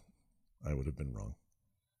 but no, I would have been wrong.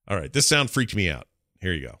 All right, this sound freaked me out.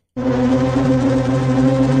 Here you go.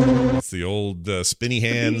 It's the old spinny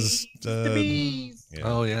hands. The bees. Yeah.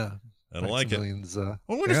 Oh, yeah. I don't like it. I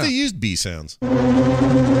wonder yeah. if they used bee sounds. They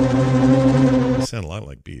sound a lot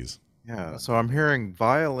like bees. Yeah, so I'm hearing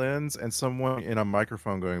violins and someone in a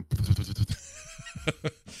microphone going. That's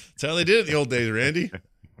how they did it in the old days, Randy.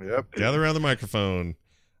 Yep. Gather around the microphone.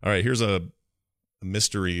 All right, here's a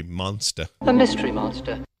mystery monster. A mystery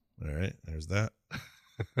monster. All right, there's that.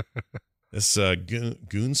 This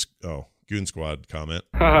Goon Squad comment.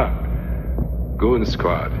 Goon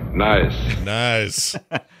Squad. Nice. Nice. You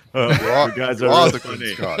guys are the Goon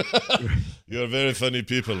Squad. You're very funny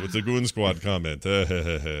people with the Goon Squad comment.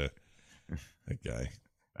 That guy.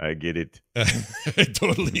 I get it. I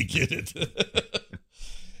totally get it.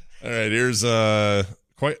 All right, here's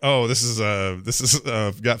this is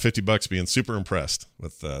got $50 being super impressed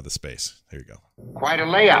with the space. Here you go. Quite a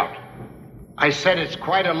layout. I said it's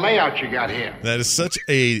quite a layout you got here. That is such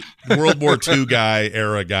a World War II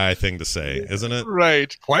era guy thing to say, isn't it?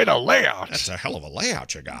 Right. Quite a layout. That's a hell of a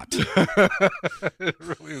layout you got. It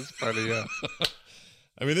really is funny, yeah.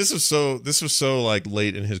 I mean, this was so like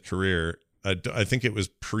late in his career. I think it was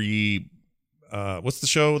pre. What's the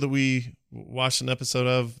show that we watched an episode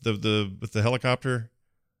of the with the helicopter?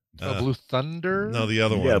 Blue Thunder? No, the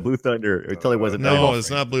other one. Yeah, Blue Thunder. Until he wasn't. No,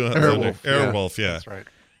 it's not Blue Thunder. Airwolf. Yeah, that's right.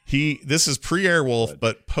 This is pre-Airwolf,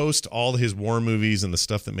 but post all his war movies and the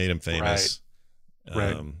stuff that made him famous.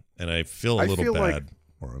 Right. And I feel a little bad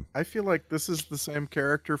for him. I feel like this is the same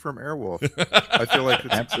character from Airwolf. I feel like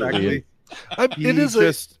it's Absolutely. exactly. It is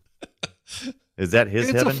Is that his?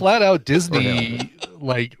 It's heaven? a flat out Disney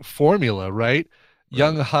like formula, right?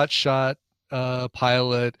 Young hotshot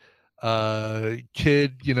pilot,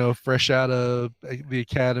 kid, fresh out of the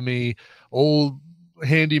academy, old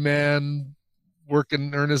handyman,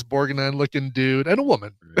 working Ernest Borgnine looking dude and a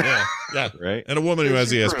woman. Yeah, right. And a woman who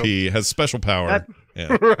has ESP has special power.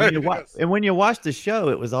 When you watch the show,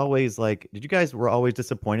 it was always like, did you guys were always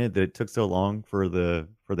disappointed that it took so long for the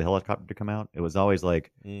helicopter to come out? It was always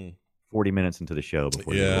like 40 minutes into the show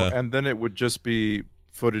before. And then it would just be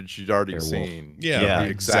footage you'd already seen. Yeah, the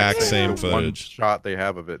exact same footage. One shot they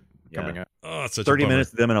have of it coming out. Oh, it's such 30 a bummer.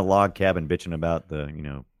 minutes of them in a log cabin bitching about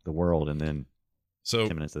the world, and then 10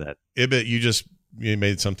 minutes of that. Ibit, you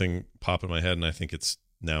made something pop in my head, and I think it's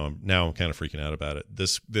now I'm kind of freaking out about it.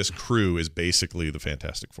 This crew is basically the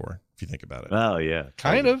Fantastic Four, if you think about it. Oh yeah,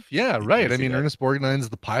 kind of. Yeah, right. I mean, Ernest Borgnine's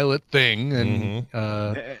the pilot thing,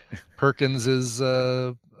 and Perkins is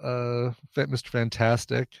Mr.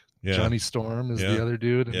 Fantastic. Yeah. Johnny Storm is the other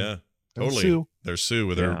dude. Yeah, and totally. Sue. There's Sue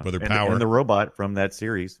with her And power. and the robot from that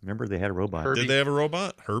series. Remember, they had a robot. Herbie. Did they have a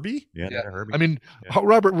robot? Herbie? Yeah, they had a Herbie. I mean,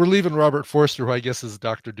 Robert. We're leaving Robert Forster, who I guess is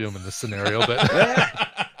Doctor Doom in this scenario,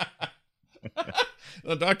 but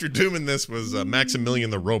Dr. Doom in this was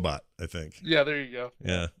Maximilian the robot, I think. yeah, there you go.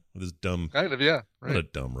 Yeah, with his dumb. Kind of, yeah. What a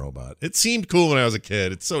dumb robot. It seemed cool when I was a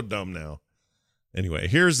kid. It's so dumb now. Anyway,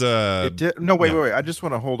 here's wait. I just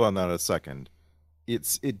want to hold on that a second.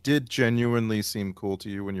 It did genuinely seem cool to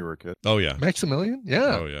you when you were a kid. Oh yeah, Maximilian.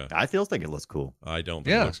 Yeah. Oh yeah. I still think it looks cool. I don't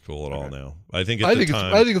think it looks cool at all now. I think I think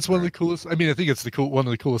it's one of the coolest. I mean, I think it's one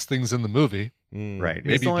of the coolest things in the movie. Right.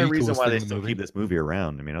 Maybe It's the only reason coolest why thing they in the still movie. keep this movie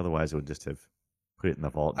around. I mean, otherwise it would just have put it in the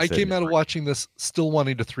vault. I came out of watching this still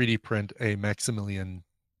wanting to 3D print a Maximilian.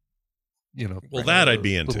 Well, that I'd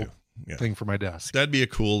be into. Thing for my desk. That'd be a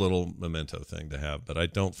cool little memento thing to have, but I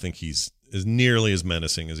don't think he's as nearly as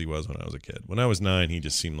menacing as he was when I was a kid. When I was 9, he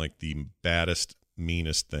just seemed like the baddest,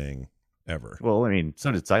 meanest thing ever. Well, I mean,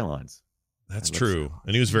 so did Cylons. That's true,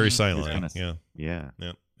 and he was very silent. Yeah.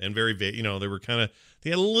 And very they were they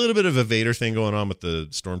had a little bit of a Vader thing going on with the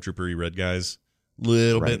stormtrooper-y red guys,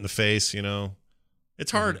 little bit in the face.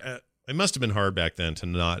 It's hard. It must have been hard back then to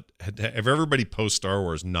not have everybody post Star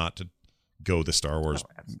Wars not to go the Star Wars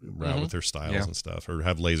route with their styles and stuff, or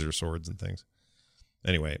have laser swords and things.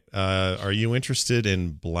 Anyway, are you interested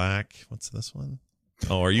in black? What's this one?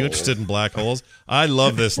 Oh, are you interested in black holes? I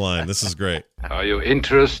love this line. This is great. Are you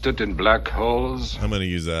interested in black holes? I'm going to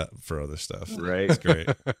use that for other stuff. Right. It's great.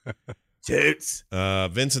 Toots.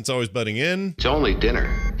 Vincent's always butting in. It's only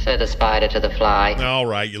dinner. Said the spider to the fly. All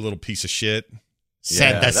right, you little piece of shit.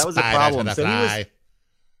 Said that was a problem. So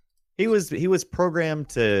he was programmed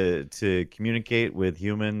to communicate with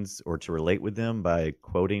humans or to relate with them by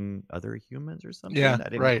quoting other humans or something. Yeah, I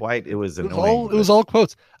didn't right. quite. It was annoying. It was all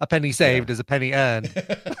quotes. A penny saved is a penny earned.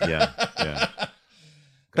 Yeah.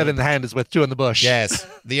 Bet in the hand is worth two in the bush. Yes,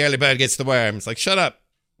 the early bird gets the worm. It's like, shut up,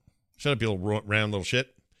 you little round little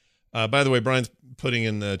shit. By the way, Brian's putting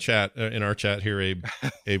in the chat, in our chat here,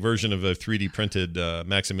 a version of a 3D printed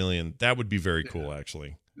Maximilian. That would be very cool,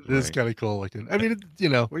 actually. It is kind of cool looking. I mean,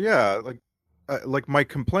 Well, yeah, like my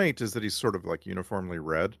complaint is that he's sort of like uniformly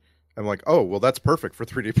red. I'm like, oh, well, that's perfect for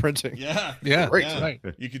 3D printing. Yeah, great. Yeah. Right.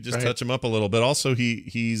 You could just touch him up a little bit. Also,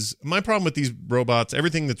 he's my problem with these robots.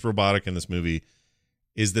 Everything that's robotic in this movie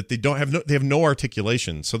is that they have no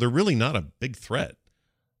articulation, so they're really not a big threat.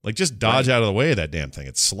 Like, just dodge out of the way of that damn thing.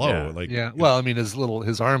 It's slow. Well, I mean,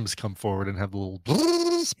 his arms come forward and have the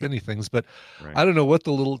little spinny things, but I don't know what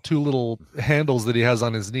the two little handles that he has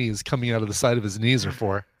on his knees coming out of the side of his knees are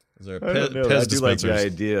for. Is there I don't know. I Pez do like the dispensers?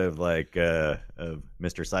 idea of of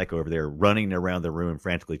Mr. Psycho over there running around the room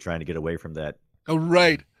frantically trying to get away from that. Oh,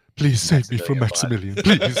 right. Please save me from Maximilian.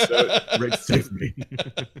 Please. Rick, save me.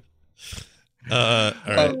 All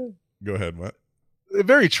right. Go ahead. What? A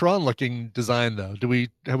very Tron-looking design, though.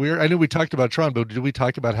 I know we talked about Tron, but did we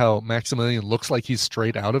talk about how Maximilian looks like he's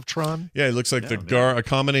straight out of Tron? Yeah, it looks like a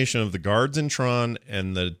combination of the guards in Tron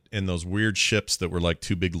and those weird ships that were like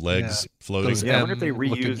two big legs floating. I wonder if they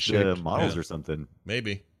reused the models or something.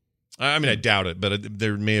 Maybe. I mean, I doubt it, but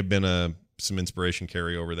there may have been some inspiration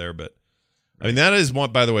carryover there. But I mean, that is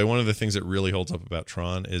one. By the way, one of the things that really holds up about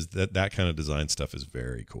Tron is that kind of design stuff is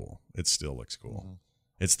very cool. It still looks cool. Mm-hmm.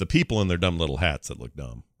 It's the people in their dumb little hats that look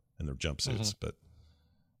dumb and their jumpsuits, but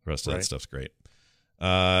the rest of that stuff's great.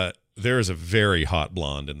 There is a very hot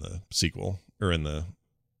blonde in the sequel, or in the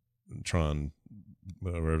Tron,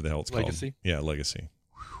 whatever the hell it's Legacy? called. Yeah, Legacy.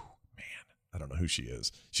 Whew, man, I don't know who she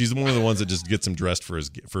is. She's one of the ones that just gets him dressed for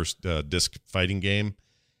his first disc fighting game.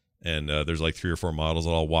 And there's like 3 or 4 models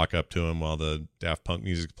that all walk up to him while the Daft Punk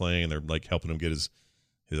music's playing, and they're like helping him get his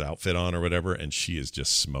outfit on or whatever, and she is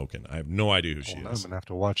just smoking. I have no idea who she is. I'm gonna have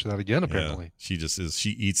to watch that again. Apparently, she just is.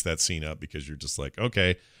 She eats that scene up because you're just like,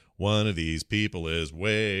 okay, one of these people is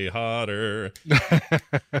way hotter.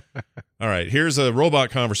 All right, here's a robot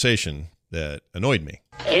conversation that annoyed me.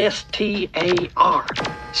 STAR,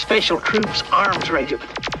 Special Troops Arms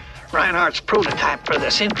Regiment. Reinhardt's prototype for the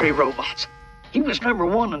Sentry robots. He was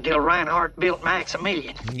 #1 until Reinhardt built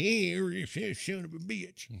Maximilian. Yeah, son of a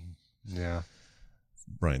bitch. Yeah.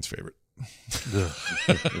 Brian's favorite.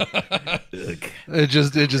 It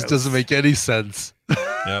just doesn't make any sense.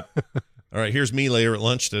 Yep. All right, here's me later at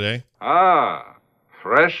lunch today. Ah,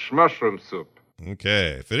 fresh mushroom soup.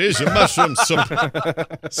 Okay, if it is your mushroom soup.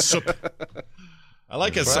 I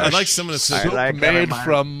like someone that says Soup made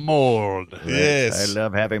from mold. Yes. I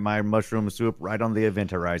love having my mushroom soup right on the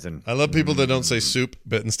event horizon. I love people that don't say soup,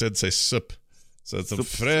 but instead say soup. So it's a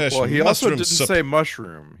fresh Well, he also mushroom didn't soup. say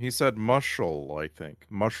mushroom. He said mushel, I think.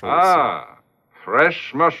 Mushel. Ah,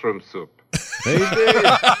 fresh mushroom soup. They did.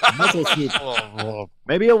 Muscle soup.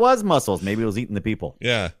 Maybe it was mussels. Maybe it was eating the people.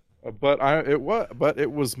 Yeah. But it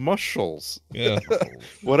was mushels. Yeah.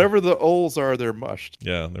 Whatever the oles are, they're mushed.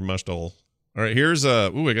 Yeah, they're mushed all. All right, here's I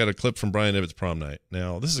got a clip from Brian Ibbot's prom night.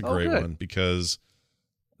 Now, this is a great one because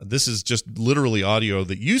this is just literally audio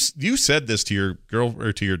that you said this to your girl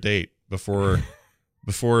or to your date before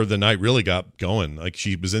the night really got going. Like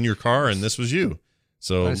she was in your car and this was you.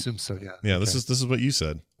 So I assume so, yeah. Yeah, this is what you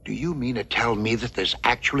said. Do you mean to tell me that there's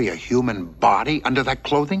actually a human body under that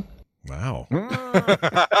clothing? Wow.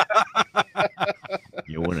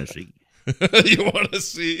 You want to see? You want to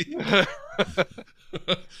see?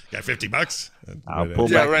 Got $50?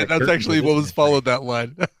 Yeah, right. That's actually what was followed that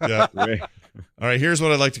line. Yeah. All right, here's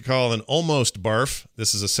what I like to call an almost barf.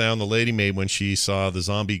 This is a sound the lady made when she saw the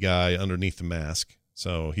zombie guy underneath the mask.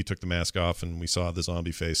 So he took the mask off and we saw the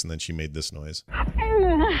zombie face, and then she made this noise.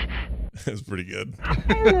 It was pretty good.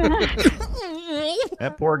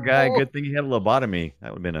 That poor guy, good thing he had a lobotomy.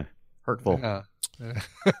 That would have been hurtful. Yeah.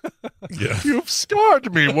 Yeah. You've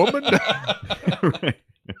scarred me, woman. Right.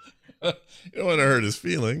 You don't want to hurt his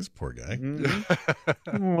feelings. Poor guy.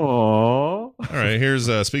 Aww. All right, here's,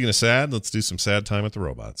 speaking of sad, let's do some sad time at the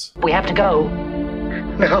robots. We have to go.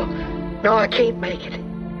 No, I can't make it.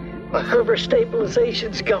 My hover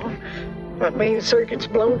stabilization's gone. My main circuit's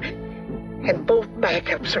blown. And both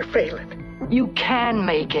backups are failing. You can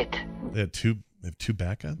make it. They have two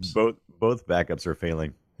backups? Both backups are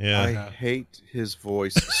failing. Yeah. I hate his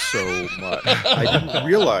voice so much. I didn't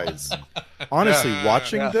realize. Honestly,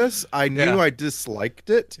 watching this, I knew I disliked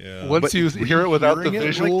it. Yeah. Once you hear it without the hearing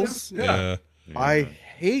it visuals, Yeah. I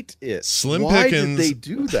hate it. Slim Why Pickens. did they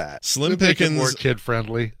do that? Slim make it Pickens. more kid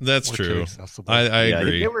friendly. That's more true. kid accessible. I Yeah,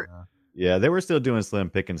 agree. they were still doing Slim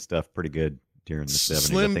Pickens stuff pretty good during the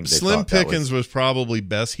 70s. I think they Slim thought that Pickens was probably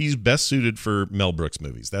best. He's best suited for Mel Brooks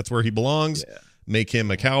movies. That's where he belongs. Yeah. Make him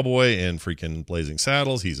a cowboy and freaking Blazing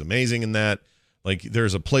Saddles. He's amazing in that. Like,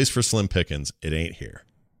 there's a place for Slim Pickens. It ain't here.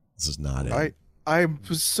 This is not it. I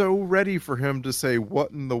was so ready for him to say, "What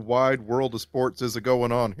in the wide world of sports is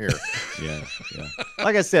going on here?" Yeah.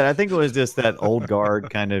 Like I said, I think it was just that old guard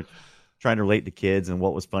kind of trying to relate to kids and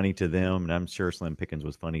what was funny to them. And I'm sure Slim Pickens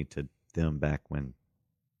was funny to them back when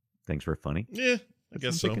things were funny. Yeah, I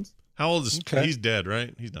guess so. Slim Pickens. How old is Okay. He's dead,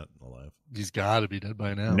 right? He's not alive. He's got to be dead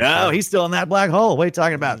by now. No, he's still in that black hole. What are you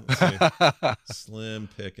talking about? Slim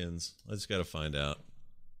Pickens. I just got to find out.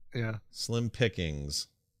 Yeah. Slim Pickings.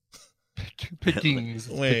 Pickings.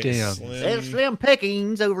 Wait, Damn. Slim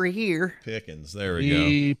Pickens over here. Pickens. There we go.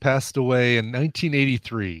 He passed away in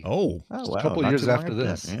 1983. Oh, wow. A couple Not years too long after after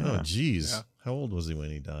this. that, yeah. Oh, geez. Yeah. How old was he when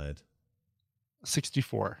he died?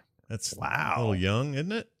 64. That's Wow. a little young,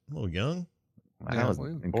 isn't it? A little young. Wow, Yeah, that was well,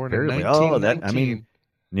 he was incomparably- born in Oh, that I mean, 1919.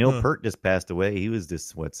 Neil Huh. Peart just passed away. He was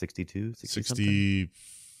just 62, 60 something?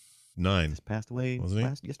 69. Just passed away Wasn't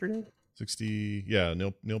he? yesterday. 60. Yeah,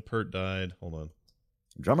 Neil Peart died. Hold on.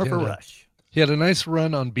 Drummer for Yeah. Rush. He had a nice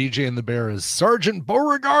run on BJ and the Bear as Sergeant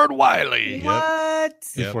Beauregard Wiley Yep. What?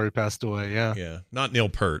 before he passed away. Yeah. Yeah, not Neil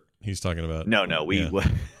Peart. He's talking about. No, we. Yeah.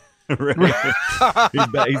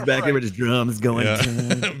 He's back there with his drums going.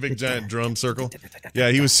 Yeah. Big giant drum circle.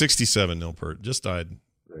 Yeah, he was 67. Neil Peart just died.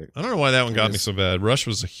 Right. I don't know why that one got me so bad. Rush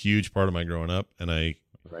was a huge part of my growing up, and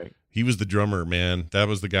Right. he was the drummer, man. That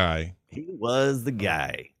was the guy. He was the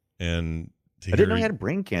guy. And I didn't know he had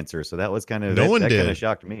brain cancer, so that was kind of no one that did. kind of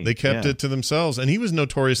shocked me. They kept Yeah. it to themselves, and he was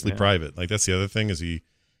notoriously Yeah. private. Like that's the other thing is he,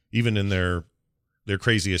 even in their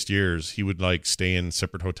craziest years, he would like stay in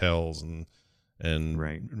separate hotels and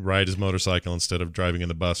Right. ride his motorcycle instead of driving in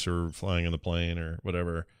the bus or flying in the plane or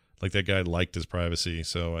whatever. Like that guy liked his privacy,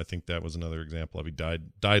 so I think that was another example of he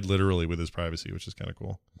died literally with his privacy, which is kind of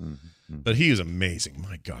cool. Mm-hmm. But he is amazing.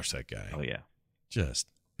 My gosh, that guy! Oh yeah,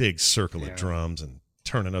 just big circle of drums and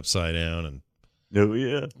turning upside down and. Oh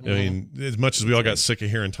yeah. I mean, as much as we all got sick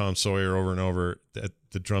of hearing Tom Sawyer over and over,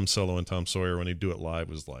 the drum solo in Tom Sawyer when he'd do it live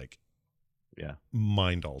was like Yeah.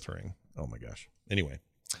 mind-altering. Oh my gosh. Anyway.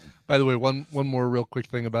 By the way, one more real quick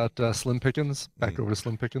thing about Slim Pickens. Back over to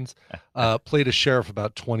Slim Pickens. Played a sheriff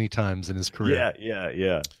about 20 times in his career.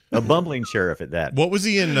 Yeah. A bumbling sheriff at that. What was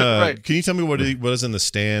he in? Right. Can you tell me what he was in The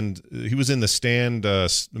Stand? He was in The Stand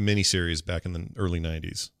miniseries back in the early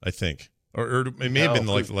 90s, I think. Or it may have been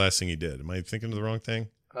like the last thing he did. Am I thinking of the wrong thing?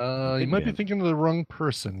 You might be thinking of the wrong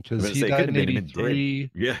person because he died in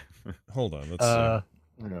 83. Yeah. Hold on. Let's see.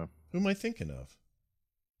 Who am I thinking of?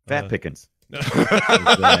 Fat Pickens.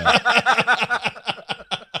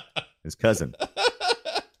 His cousin.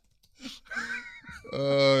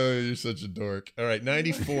 Oh, you're such a dork. All right,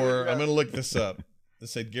 94. I'm going to look this up.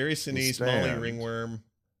 This said Gary Sinise, Molly Ringworm.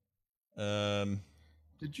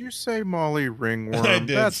 Did you say Molly Ringworm? I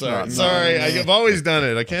did. Sorry. I've always done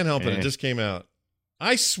it. I can't help it. It just came out.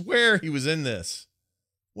 I swear he was in this.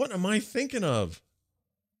 What am I thinking of?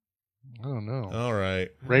 I don't know. All right.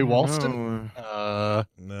 Ray Walston?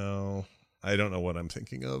 No. I don't know what I'm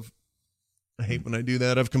thinking of. I hate when I do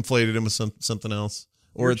that. I've conflated him with something else.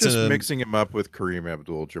 Or You're it's just mixing him up with Kareem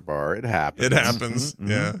Abdul-Jabbar. It happens. It happens. Mm-hmm,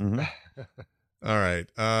 Yeah. mm-hmm. All right.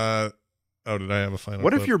 Did I have a final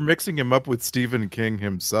What clip? if you're mixing him up with Stephen King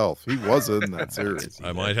himself? He was in that series.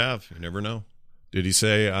 I might have. You never know. Did he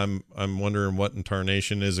say I'm wondering what in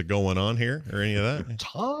tarnation is going on here or any of that?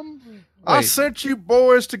 Tom? I sent you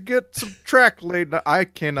boys to get some track laid. I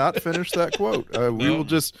cannot finish that quote.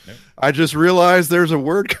 I just realized there's a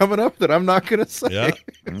word coming up that I'm not going to say. Yeah.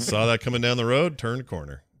 Saw that coming down the road, turned a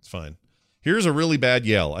corner. It's fine. Here's a really bad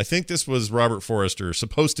yell. I think this was Robert Forrester,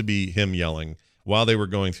 supposed to be him yelling while they were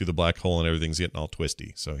going through the black hole and everything's getting all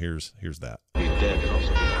twisty. So here's that.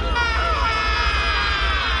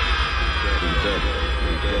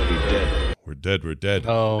 We're dead.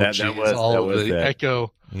 Oh, that was the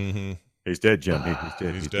echo. Mm-hmm. He's dead, Jim.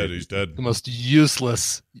 He's dead. The most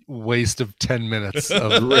useless waste of 10 minutes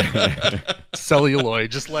of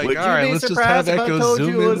celluloid. Just like, Would all right, let's just have Echo zoom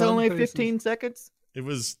in. It was only 15 seconds?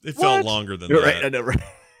 It felt longer than You're that. Right, I know, right.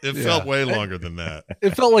 It felt way longer than that.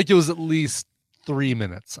 It felt like it was at least 3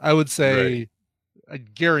 minutes. I would say, I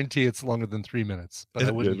guarantee it's longer than 3 minutes, but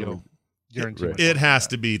I wouldn't go guarantee. It has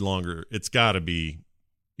to be longer. It's got to be.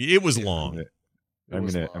 It was long. I'm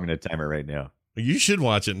gonna time it right now. You should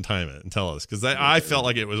watch it and time it and tell us, because I felt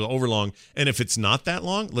like it was overlong. And if it's not that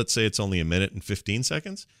long, let's say it's only 1 minute and 15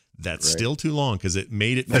 seconds, that's still too long because it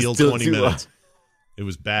made it feel 20 minutes. It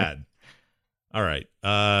was bad. All right.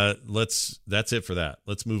 That's it for that.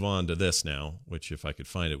 Let's move on to this now, which if I could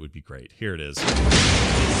find it would be great. Here it is.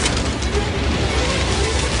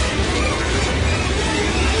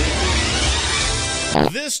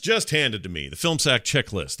 This just handed to me the Film Sack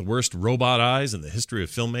checklist. The worst robot eyes in the history of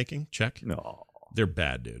filmmaking. Check. No. They're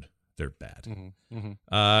bad, dude. They're bad.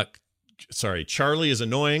 Mm-hmm. Sorry. Charlie is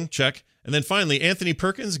annoying. Check. And then finally, Anthony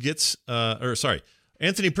Perkins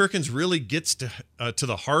Anthony Perkins really gets to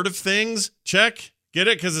the heart of things. Check. Get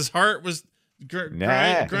it? Because his heart was grinded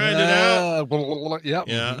out.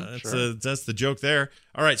 Yeah. That's the joke there.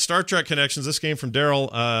 All right, Star Trek connections. This came from Daryl.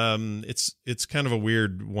 It's kind of a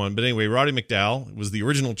weird one, but anyway, Roddy McDowall was the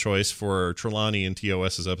original choice for Trelawney in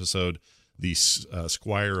TOS's episode, the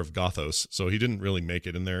Squire of Gothos. So he didn't really make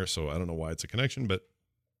it in there. So I don't know why it's a connection, but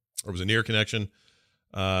it was a near connection.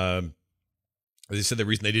 They said the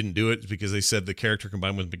reason they didn't do it is because they said the character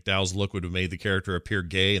combined with McDowell's look would have made the character appear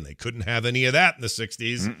gay, and they couldn't have any of that in the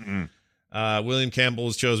 60s. William Campbell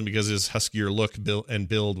was chosen because his huskier look and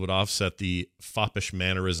build would offset the foppish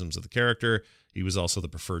mannerisms of the character. He was also the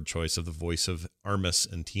preferred choice of the voice of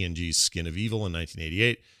Armus in TNG's Skin of Evil in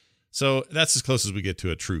 1988. So that's as close as we get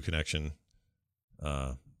to a true connection.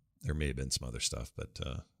 There may have been some other stuff, but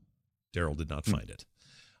Daryl did not find it.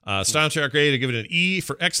 Soundtrack grade, I give it an E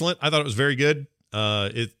for excellent. I thought it was very good.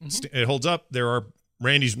 It holds up.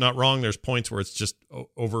 Randy's not wrong. There's points where it's just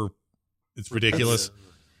over. It's ridiculous.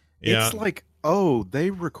 It's like,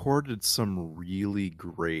 they recorded some really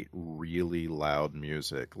great, really loud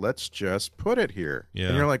music. Let's just put it here. Yeah.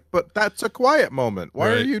 And you're like, but that's a quiet moment. Why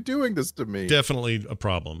Right. are you doing this to me? Definitely a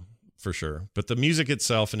problem for sure. But the music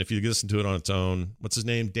itself, and if you listen to it on its own, what's his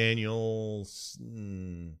name? Daniel.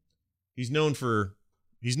 He's known for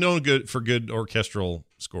good orchestral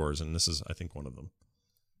scores, and this is, I think, one of them.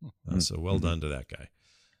 So well done to that guy.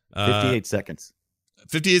 58 seconds.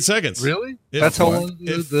 58 seconds. Really? That's how long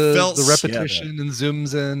the repetition and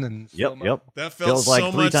zooms in and Yep. That felt Feels like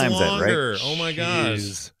so 3 much times longer. that, right? Oh my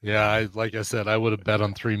gosh. Yeah, like I said, I would have bet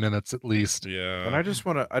on 3 minutes at least. Yeah. And I just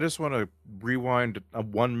want to rewind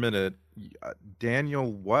 1 minute.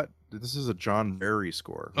 Daniel, what? This is a John Barry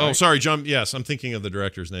score. Oh, right? sorry, John. Yes, I'm thinking of the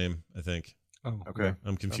director's name, I think. Oh, okay.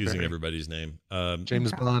 I'm confusing everybody's name.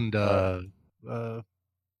 James Bond.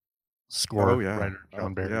 score yeah. writer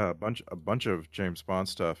John Barry. Yeah, a bunch of James Bond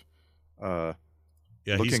stuff. Yeah,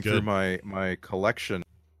 he's looking through good. my collection,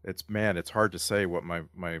 it's hard to say what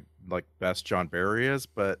my like best John Barry is,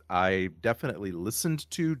 but I definitely listened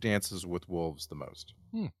to Dances with Wolves the most.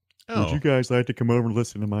 Oh. Would you guys like to come over and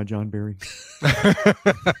listen to my John Barry?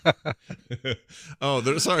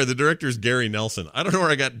 Sorry, the director's Gary Nelson. I don't know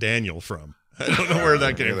where I got Daniel from. I don't know where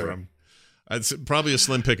that came from. It's probably a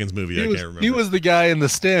Slim Pickens movie. I can't remember. He was the guy in The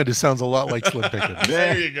Stand who sounds a lot like Slim Pickens.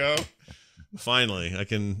 There you go. Finally, I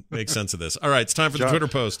can make sense of this. All right, it's time for the Twitter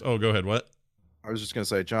post. Oh, go ahead. What? I was just going to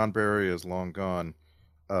say, John Barry is long gone.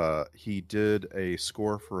 He did a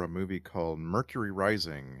score for a movie called Mercury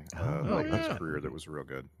Rising. His career that was real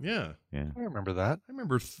good. Yeah. I remember that. I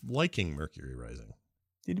remember liking Mercury Rising.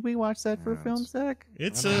 Did we watch that for Film Sack?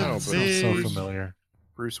 It's Sounds so familiar.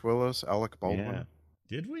 Bruce Willis, Alec Baldwin. Yeah.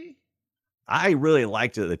 Did we? I really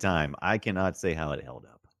liked it at the time. I cannot say how it held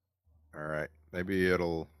up. All right. Maybe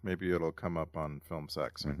it'll come up on Film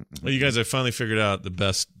Sack soon. Well, you guys, I finally figured out the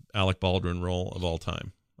best Alec Baldwin role of all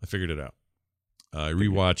time. I figured it out. I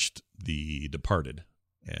rewatched The Departed,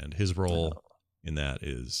 and his role in that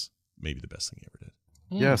is maybe the best thing he ever did.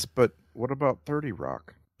 Yes, but what about 30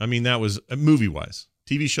 Rock? I mean, that was movie-wise.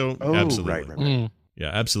 TV show, absolutely. Right. Yeah,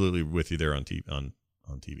 absolutely with you there on TV.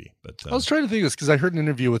 But I was trying to think of this because I heard an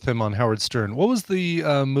interview with him on Howard Stern. What was the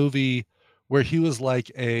movie where he was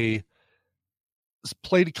like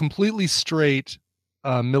played a completely straight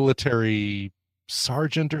military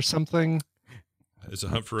sergeant or something? Is it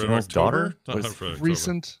Hunt for Red General's October? Daughter? Not Hunt for Red October.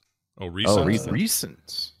 Recent. Oh,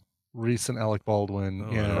 recent. Recent Alec Baldwin.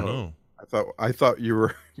 I don't know. I thought you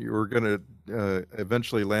were gonna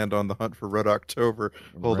eventually land on the Hunt for Red October.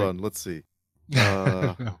 Hold on, let's see.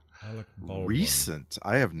 Recent.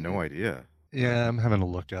 I have no idea. Yeah, I'm having to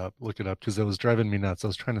look it up because it was driving me nuts. I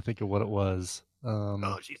was trying to think of what it was.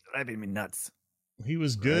 Oh, she's driving me nuts. He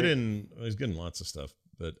was good in lots of stuff,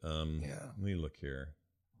 but let me look here.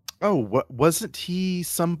 Oh, wasn't he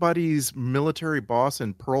somebody's military boss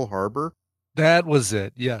in Pearl Harbor? That was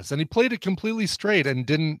it. Yes, and he played it completely straight and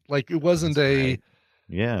didn't it wasn't kind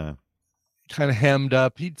of hammed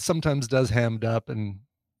up. He sometimes does hammed up, and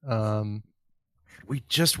we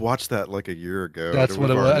just watched that like a year ago. That's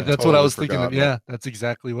what it was. That's what I was thinking of. Yeah, that's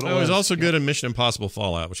exactly what it was. He was also good in Mission Impossible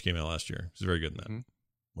Fallout, which came out last year. He was very good in that. Mm-hmm.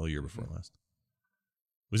 Well, a year before last.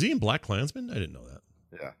 Was he in Black Klansman? I didn't know that.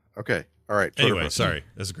 Yeah. Okay. All right. Anyway, sorry.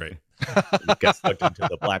 This is great. You got sucked into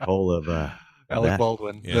the black hole of Alec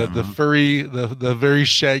Baldwin, Yeah. the furry, the very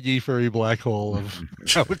shaggy furry black hole of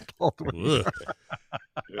Alec Baldwin.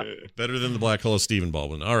 Better than the black hole of Stephen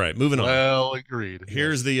Baldwin. All right, moving on. Well, agreed.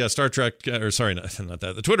 Here's the Star Trek, not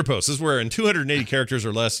that. The Twitter post. This is where in 280 characters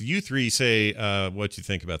or less, you three say what you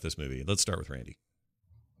think about this movie. Let's start with Randy.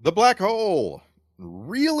 The Black Hole.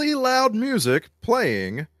 Really loud music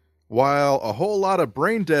playing while a whole lot of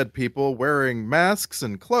brain dead people wearing masks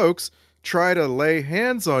and cloaks try to lay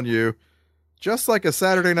hands on you, just like a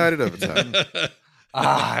Saturday night at Overtime.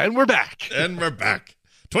 And we're back.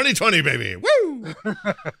 2020, baby. Woo!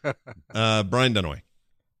 Brian Dunaway.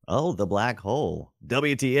 Oh, The Black Hole.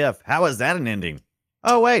 WTF. How is that an ending?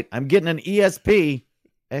 Oh, wait. I'm getting an ESP.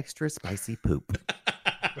 Extra spicy poop.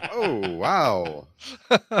 Oh, wow.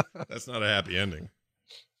 That's not a happy ending.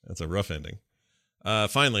 That's a rough ending.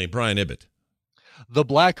 Finally, Brian Ibbett. The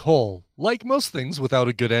Black Hole. Like most things without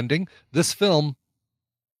a good ending, this film...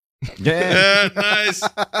 Yeah. Nice.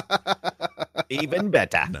 Even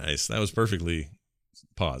better. Nice. That was perfectly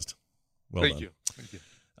paused. Well Thank done. you. Thank you.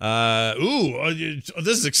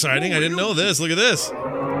 This is exciting. I didn't know this. Look at this.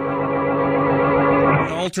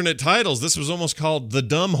 Alternate titles. This was almost called The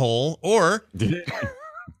Dumb Hole or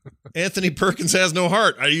Anthony Perkins Has No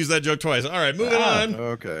Heart. I used that joke twice. All right, moving on.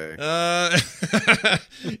 Okay.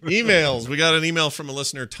 Emails. We got an email from a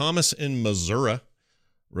listener, Thomas in Missouri,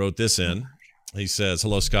 wrote this in. He says,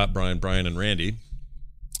 hello, Scott, Brian, and Randy.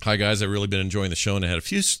 Hi, guys. I've really been enjoying the show, and I had a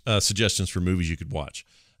few suggestions for movies you could watch.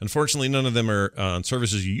 Unfortunately, none of them are on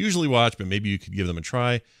services you usually watch, but maybe you could give them a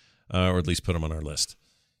try or at least put them on our list.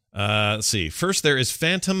 Let's see. First, there is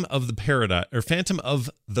Phantom of the Paradise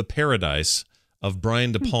of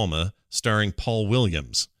Brian De Palma, starring Paul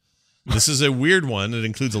Williams. This is a weird one. It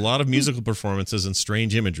includes a lot of musical performances and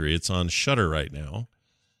strange imagery. It's on Shudder right now.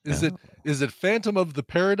 Is it Phantom of the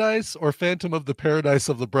Paradise or Phantom of the Paradise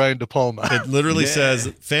of the Brian De Palma? It literally says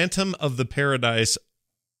Phantom of the Paradise.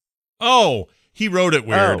 Oh, he wrote it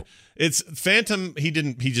weird. Oh. It's Phantom. He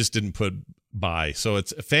just didn't put by. So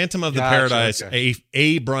it's Phantom of the Paradise, okay.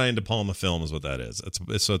 a Brian De Palma film is what that is.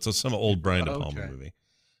 It's some old Brian De Palma movie.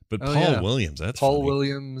 But Paul Williams, that's Paul funny.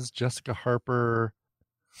 Williams, Jessica Harper.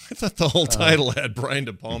 I thought the whole title had Brian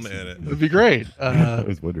De Palma in it. It'd be great. I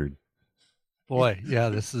was wondering. Boy, yeah,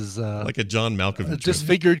 this is like a John Malkovich. A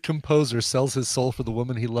disfigured composer sells his soul for the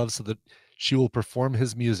woman he loves so that she will perform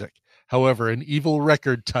his music. However, an evil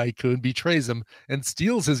record tycoon betrays him and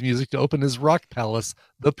steals his music to open his rock palace,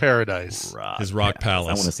 the Paradise. His rock palace.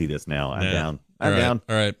 I want to see this now. I'm down. I'm down.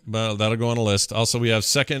 All right. Well, that'll go on a list. Also, we have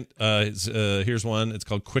second. Here's one. It's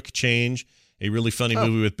called Quick Change, a really funny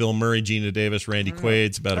movie with Bill Murray, Gina Davis, Randy Quaid.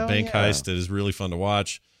 It's about a bank heist that is really fun to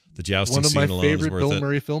watch. The jousting scene alone is worth it. One of my favorite Bill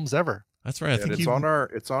Murray films ever. That's right. I think it's on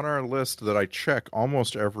our list that I check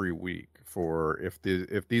almost every week for if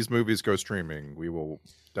these movies go streaming, we will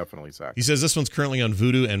definitely sack. He says this one's currently on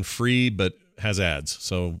Vudu and free, but has ads,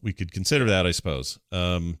 so we could consider that, I suppose.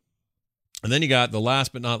 And then you got the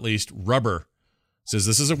last but not least, Rubber. Says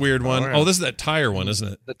this is a weird one. Oh, this is that tire one, isn't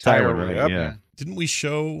it? The tire one, yeah. Didn't we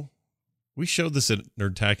showed this at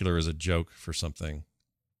Nerdtacular as a joke for something?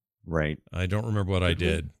 Right. I don't remember what I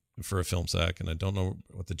did for a film sack, and I don't know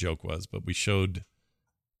what the joke was, but we showed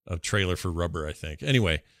a trailer for Rubber, I think.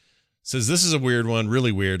 Anyway, says this is a weird one,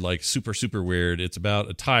 really weird, like super, super weird. It's about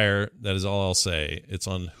a tire. That is all I'll say. It's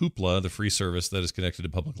on Hoopla, the free service that is connected to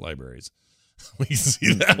public libraries. We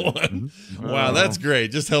see that one. Wow, that's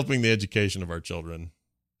great. Just helping the education of our children.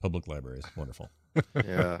 Public libraries. Wonderful.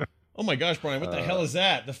 Yeah. Oh my gosh, Brian, what the hell is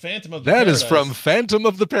that? The Phantom of the That Paradise. is from Phantom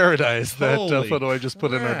of the Paradise, that Holy photo I just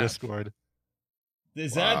put in our crap. Discord.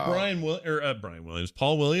 Is that Brian Williams?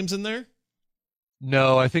 Paul Williams in there?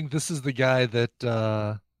 No, I think this is the guy that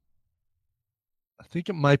I think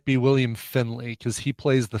it might be William Finley because he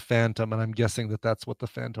plays the Phantom, and I'm guessing that's what the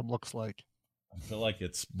Phantom looks like. I feel like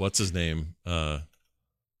it's what's his name?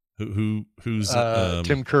 Who's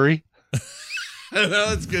Tim Curry? No,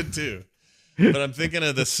 that's good too. But I'm thinking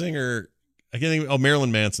of the singer. I can't think. Oh,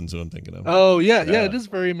 Marilyn Manson's who I'm thinking of. Oh yeah, it is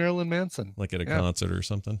very Marilyn Manson. Like at a concert or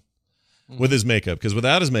something. With his makeup, because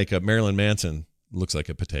without his makeup, Marilyn Manson looks like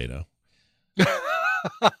a potato.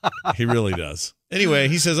 He really does. Anyway,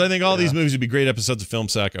 he says, I think all these movies would be great episodes of Film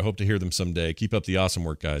Sack. I hope to hear them someday. Keep up the awesome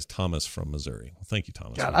work, guys. Thomas from Missouri. Well, thank you,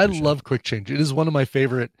 Thomas. God, I love Quick Change. It is one of my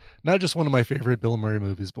favorite, not just one of my favorite Bill Murray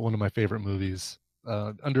movies, but one of my favorite movies.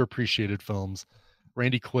 Underappreciated films.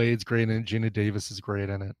 Randy Quaid's great in it. Gina Davis is great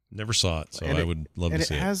in it. Never saw it, so I would love to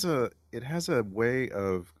see it. It has a way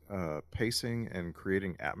of pacing and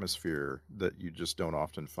creating atmosphere that you just don't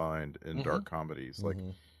often find in dark comedies. Like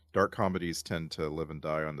dark comedies tend to live and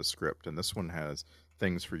die on the script, and this one has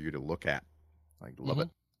things for you to look at. Like, love it.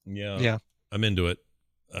 Yeah. I'm into it.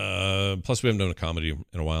 Plus, we haven't done a comedy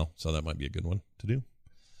in a while, so that might be a good one to do.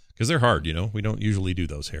 Because they're hard, we don't usually do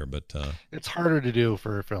those here, but it's harder to do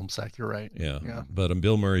for a film sack. You're right. Yeah. But a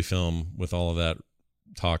Bill Murray film with all of that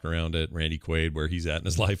talk around it, Randy Quaid, where he's at in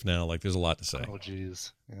his life now, like there's a lot to say. Oh,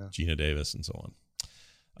 geez. Yeah. Gina Davis and so on.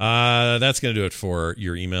 That's going to do it for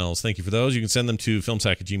your emails. Thank you for those. You can send them to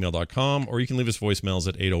filmsack@gmail.com, or you can leave us voicemails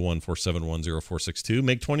at 801-471-0462.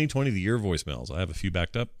 Make 2020 the year of voicemails. I have a few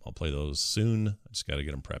backed up. I'll play those soon. I just got to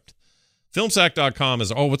get them prepped. Filmsack.com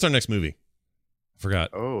is, what's our next movie?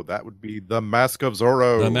 Forgot. Oh, that would be The Mask of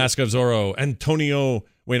Zorro. The Mask of Zorro. Antonio.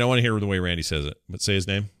 Wait, I want to hear the way Randy says it. But say his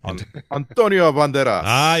name. Antonio Banderas.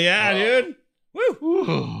 Ah, yeah, dude.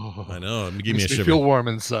 Woo. I know. It gave me a shiver. Feel warm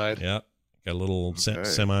inside. Yeah. Got a little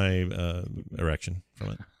semi erection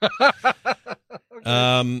from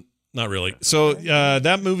it. Not really. So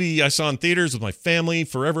that movie I saw in theaters with my family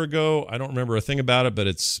forever ago. I don't remember a thing about it, but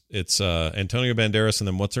it's Antonio Banderas and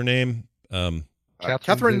then what's her name?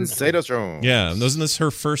 Catherine Zeta-Jones. Yeah, and wasn't this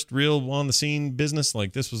her first real on the scene business?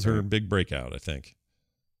 Like this was her big breakout, I think.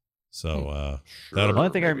 So the only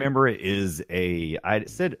thing I remember is I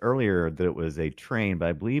said earlier that it was a train, but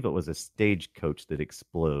I believe it was a stagecoach that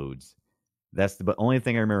explodes. That's the only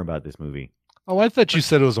thing I remember about this movie. Oh, I thought you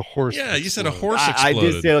said it was a horse. Yeah, you said a horse exploded. I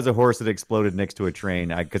did say it was a horse that exploded next to a train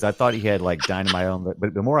because I thought he had like dynamite on.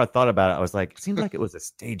 But the more I thought about it, I was like, it seems like it was a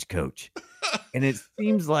stagecoach, and it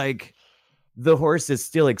seems like the horse is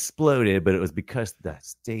still exploded, but it was because of the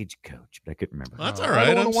stagecoach. But I couldn't remember. Well, that's all right.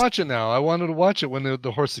 I want to watch it now. I wanted to watch it when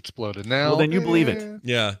the horse exploded. Now, well, then you believe it.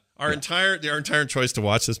 Yeah. Our entire choice to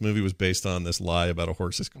watch this movie was based on this lie about a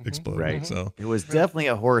horse exploding. Right. So it was definitely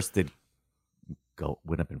a horse that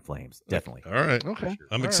went up in flames. Definitely. All right. Okay.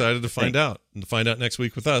 I'm excited to find out and to find out next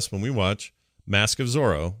week with us when we watch Mask of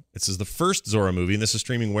Zorro. This is the first Zorro movie, and this is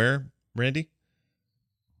streaming where, Randy?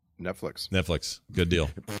 Netflix. Good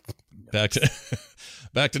deal. Back to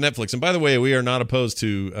Netflix. And by the way, we are not opposed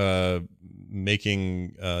to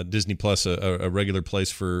making Disney Plus a regular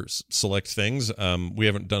place for select things. We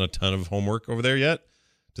haven't done a ton of homework over there yet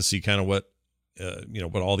to see kind of what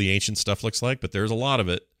what all the ancient stuff looks like, but there's a lot of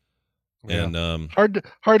it Yeah. And hard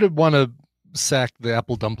to want to sack the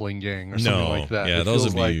apple dumpling gang or something like that. Yeah, It those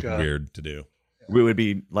feels would be like, weird to do. We would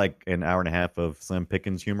be like an hour and a half of Slim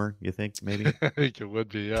Pickens humor, you think, maybe? I think it would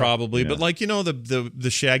be, yeah. Probably, Yeah. but like, the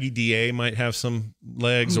Shaggy DA might have some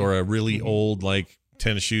legs, or a really old like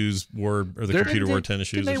tennis shoes wore, or the computer wore tennis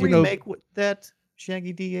shoes. Did they or something. remake that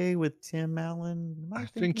Shaggy DA with Tim Allen? I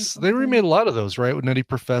think they remade a lot of those, right? With Nutty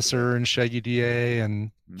Professor and Shaggy DA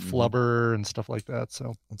and Flubber and stuff like that.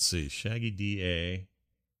 So Let's see, Shaggy DA.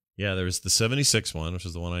 Yeah, there was the 76 one, which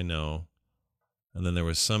is the one I know. And then there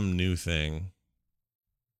was some new thing.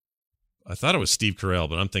 I thought it was Steve Carell,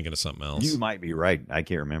 but I'm thinking of something else. You might be right. I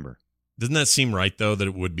can't remember. Doesn't that seem right, though, that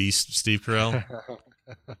it would be Steve Carell?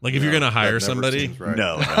 Like, if you're going to hire somebody? Right.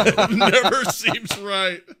 No. It never seems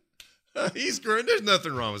right. He's great. There's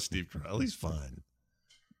nothing wrong with Steve Carell. He's fine.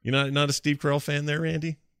 You're not a Steve Carell fan there,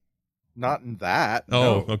 Randy? Not in that.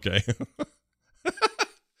 Oh, no. okay.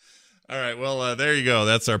 All right. Well, there you go.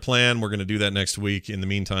 That's our plan. We're going to do that next week. In the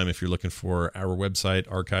meantime, if you're looking for our website,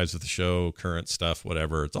 archives of the show, current stuff,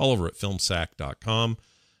 whatever, it's all over at filmsack.com.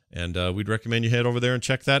 And we'd recommend you head over there and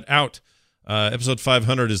check that out. Episode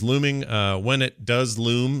 500 is looming. When it does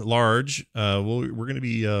loom large, we're going to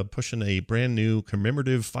be pushing a brand new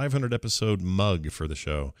commemorative 500 episode mug for the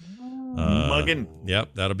show. Mugging.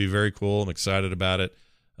 Yep. That'll be very cool. I'm excited about it.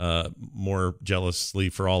 More jealously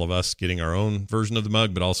for all of us getting our own version of the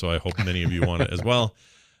mug, but also I hope many of you want it as well.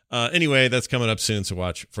 Anyway, that's coming up soon, so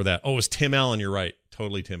watch for that. Oh, it's Tim Allen. You're right.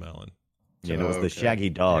 Totally Tim Allen. Yeah, it was the Shaggy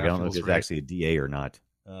Dog. I don't know if it's actually a DA or not.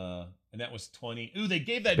 And that was 20. Ooh, they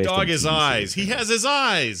gave that Based dog on his TV eyes. series. He has his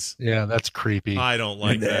eyes. yeah, that's creepy. I don't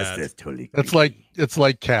like that. That's totally It's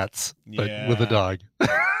like cats, but with a dog. with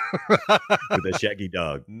a Shaggy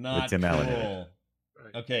Dog. Not with Tim Allen in it. cool.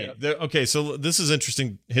 Okay. Okay. So this is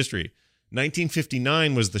interesting history.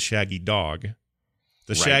 1959 was the Shaggy Dog.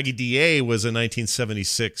 The Right. Shaggy DA was a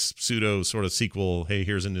 1976 pseudo sort of sequel. Hey,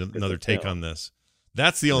 here's another take on this.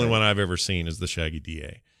 That's the only one I've ever seen is the Shaggy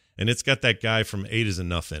DA, and it's got that guy from 8 Is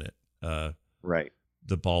Enough in it. Right.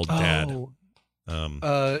 The bald dad.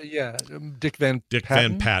 Yeah, Dick Van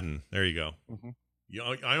Van Patten. There you go.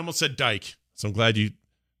 I almost said Dyke, so I'm glad you.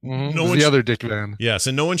 The other Dick Van. Yes,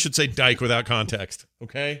 and no one should say Dyke without context.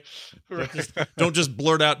 Okay, don't just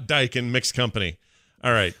blurt out Dyke in mixed company.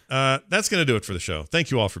 All right, that's going to do it for the show. Thank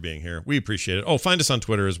you all for being here. We appreciate it. Oh, find us on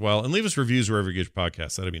Twitter as well, and leave us reviews wherever you get your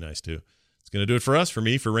podcasts. That'd be nice too. It's going to do it for us, for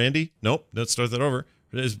me, for Randy. Nope, let's start that over.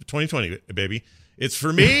 It's 2020, baby. It's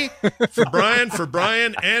for me, for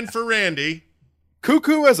Brian, and for Randy.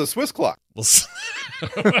 Cuckoo as a Swiss clock. We'll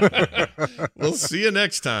see you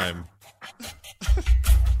next time.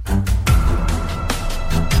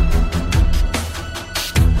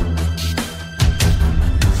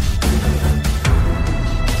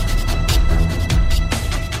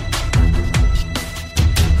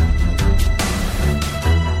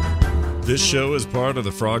 This show is part of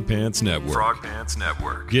the Frog Pants Network. Frog Pants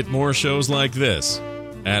Network. Get more shows like this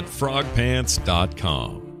at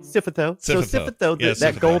frogpants.com. Sifito. So Sifito, Yeah,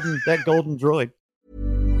 that golden droid.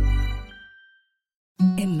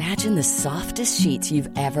 Imagine the softest sheets you've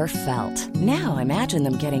ever felt. Now imagine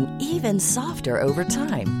them getting even softer over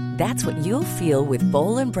time. That's what you'll feel with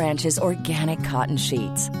Boll & Branch's organic cotton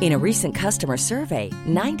sheets. In a recent customer survey,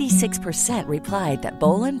 96% replied that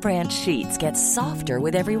Boll & Branch sheets get softer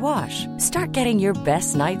with every wash. Start getting your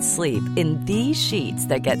best night's sleep in these sheets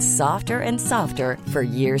that get softer and softer for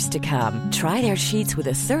years to come. Try their sheets with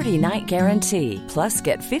a 30-night guarantee. Plus,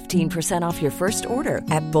 get 15% off your first order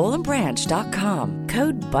at bollandbranch.com.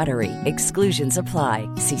 Code BUTTERY. Exclusions apply.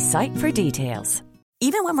 See site for details.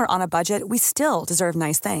 Even when we're on a budget, we still deserve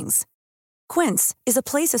nice things. Quince is a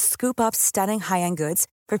place to scoop up stunning high-end goods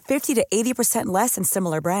for 50 to 80% less than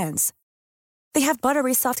similar brands. They have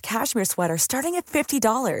buttery soft cashmere sweaters starting at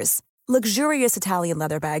 $50, luxurious Italian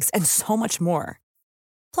leather bags, and so much more.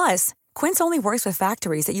 Plus, Quince only works with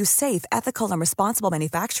factories that use safe, ethical, and responsible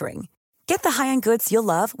manufacturing. Get the high-end goods you'll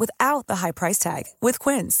love without the high price tag with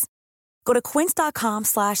Quince. Go to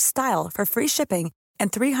quince.com/style for free shipping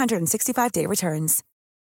and 365-day returns.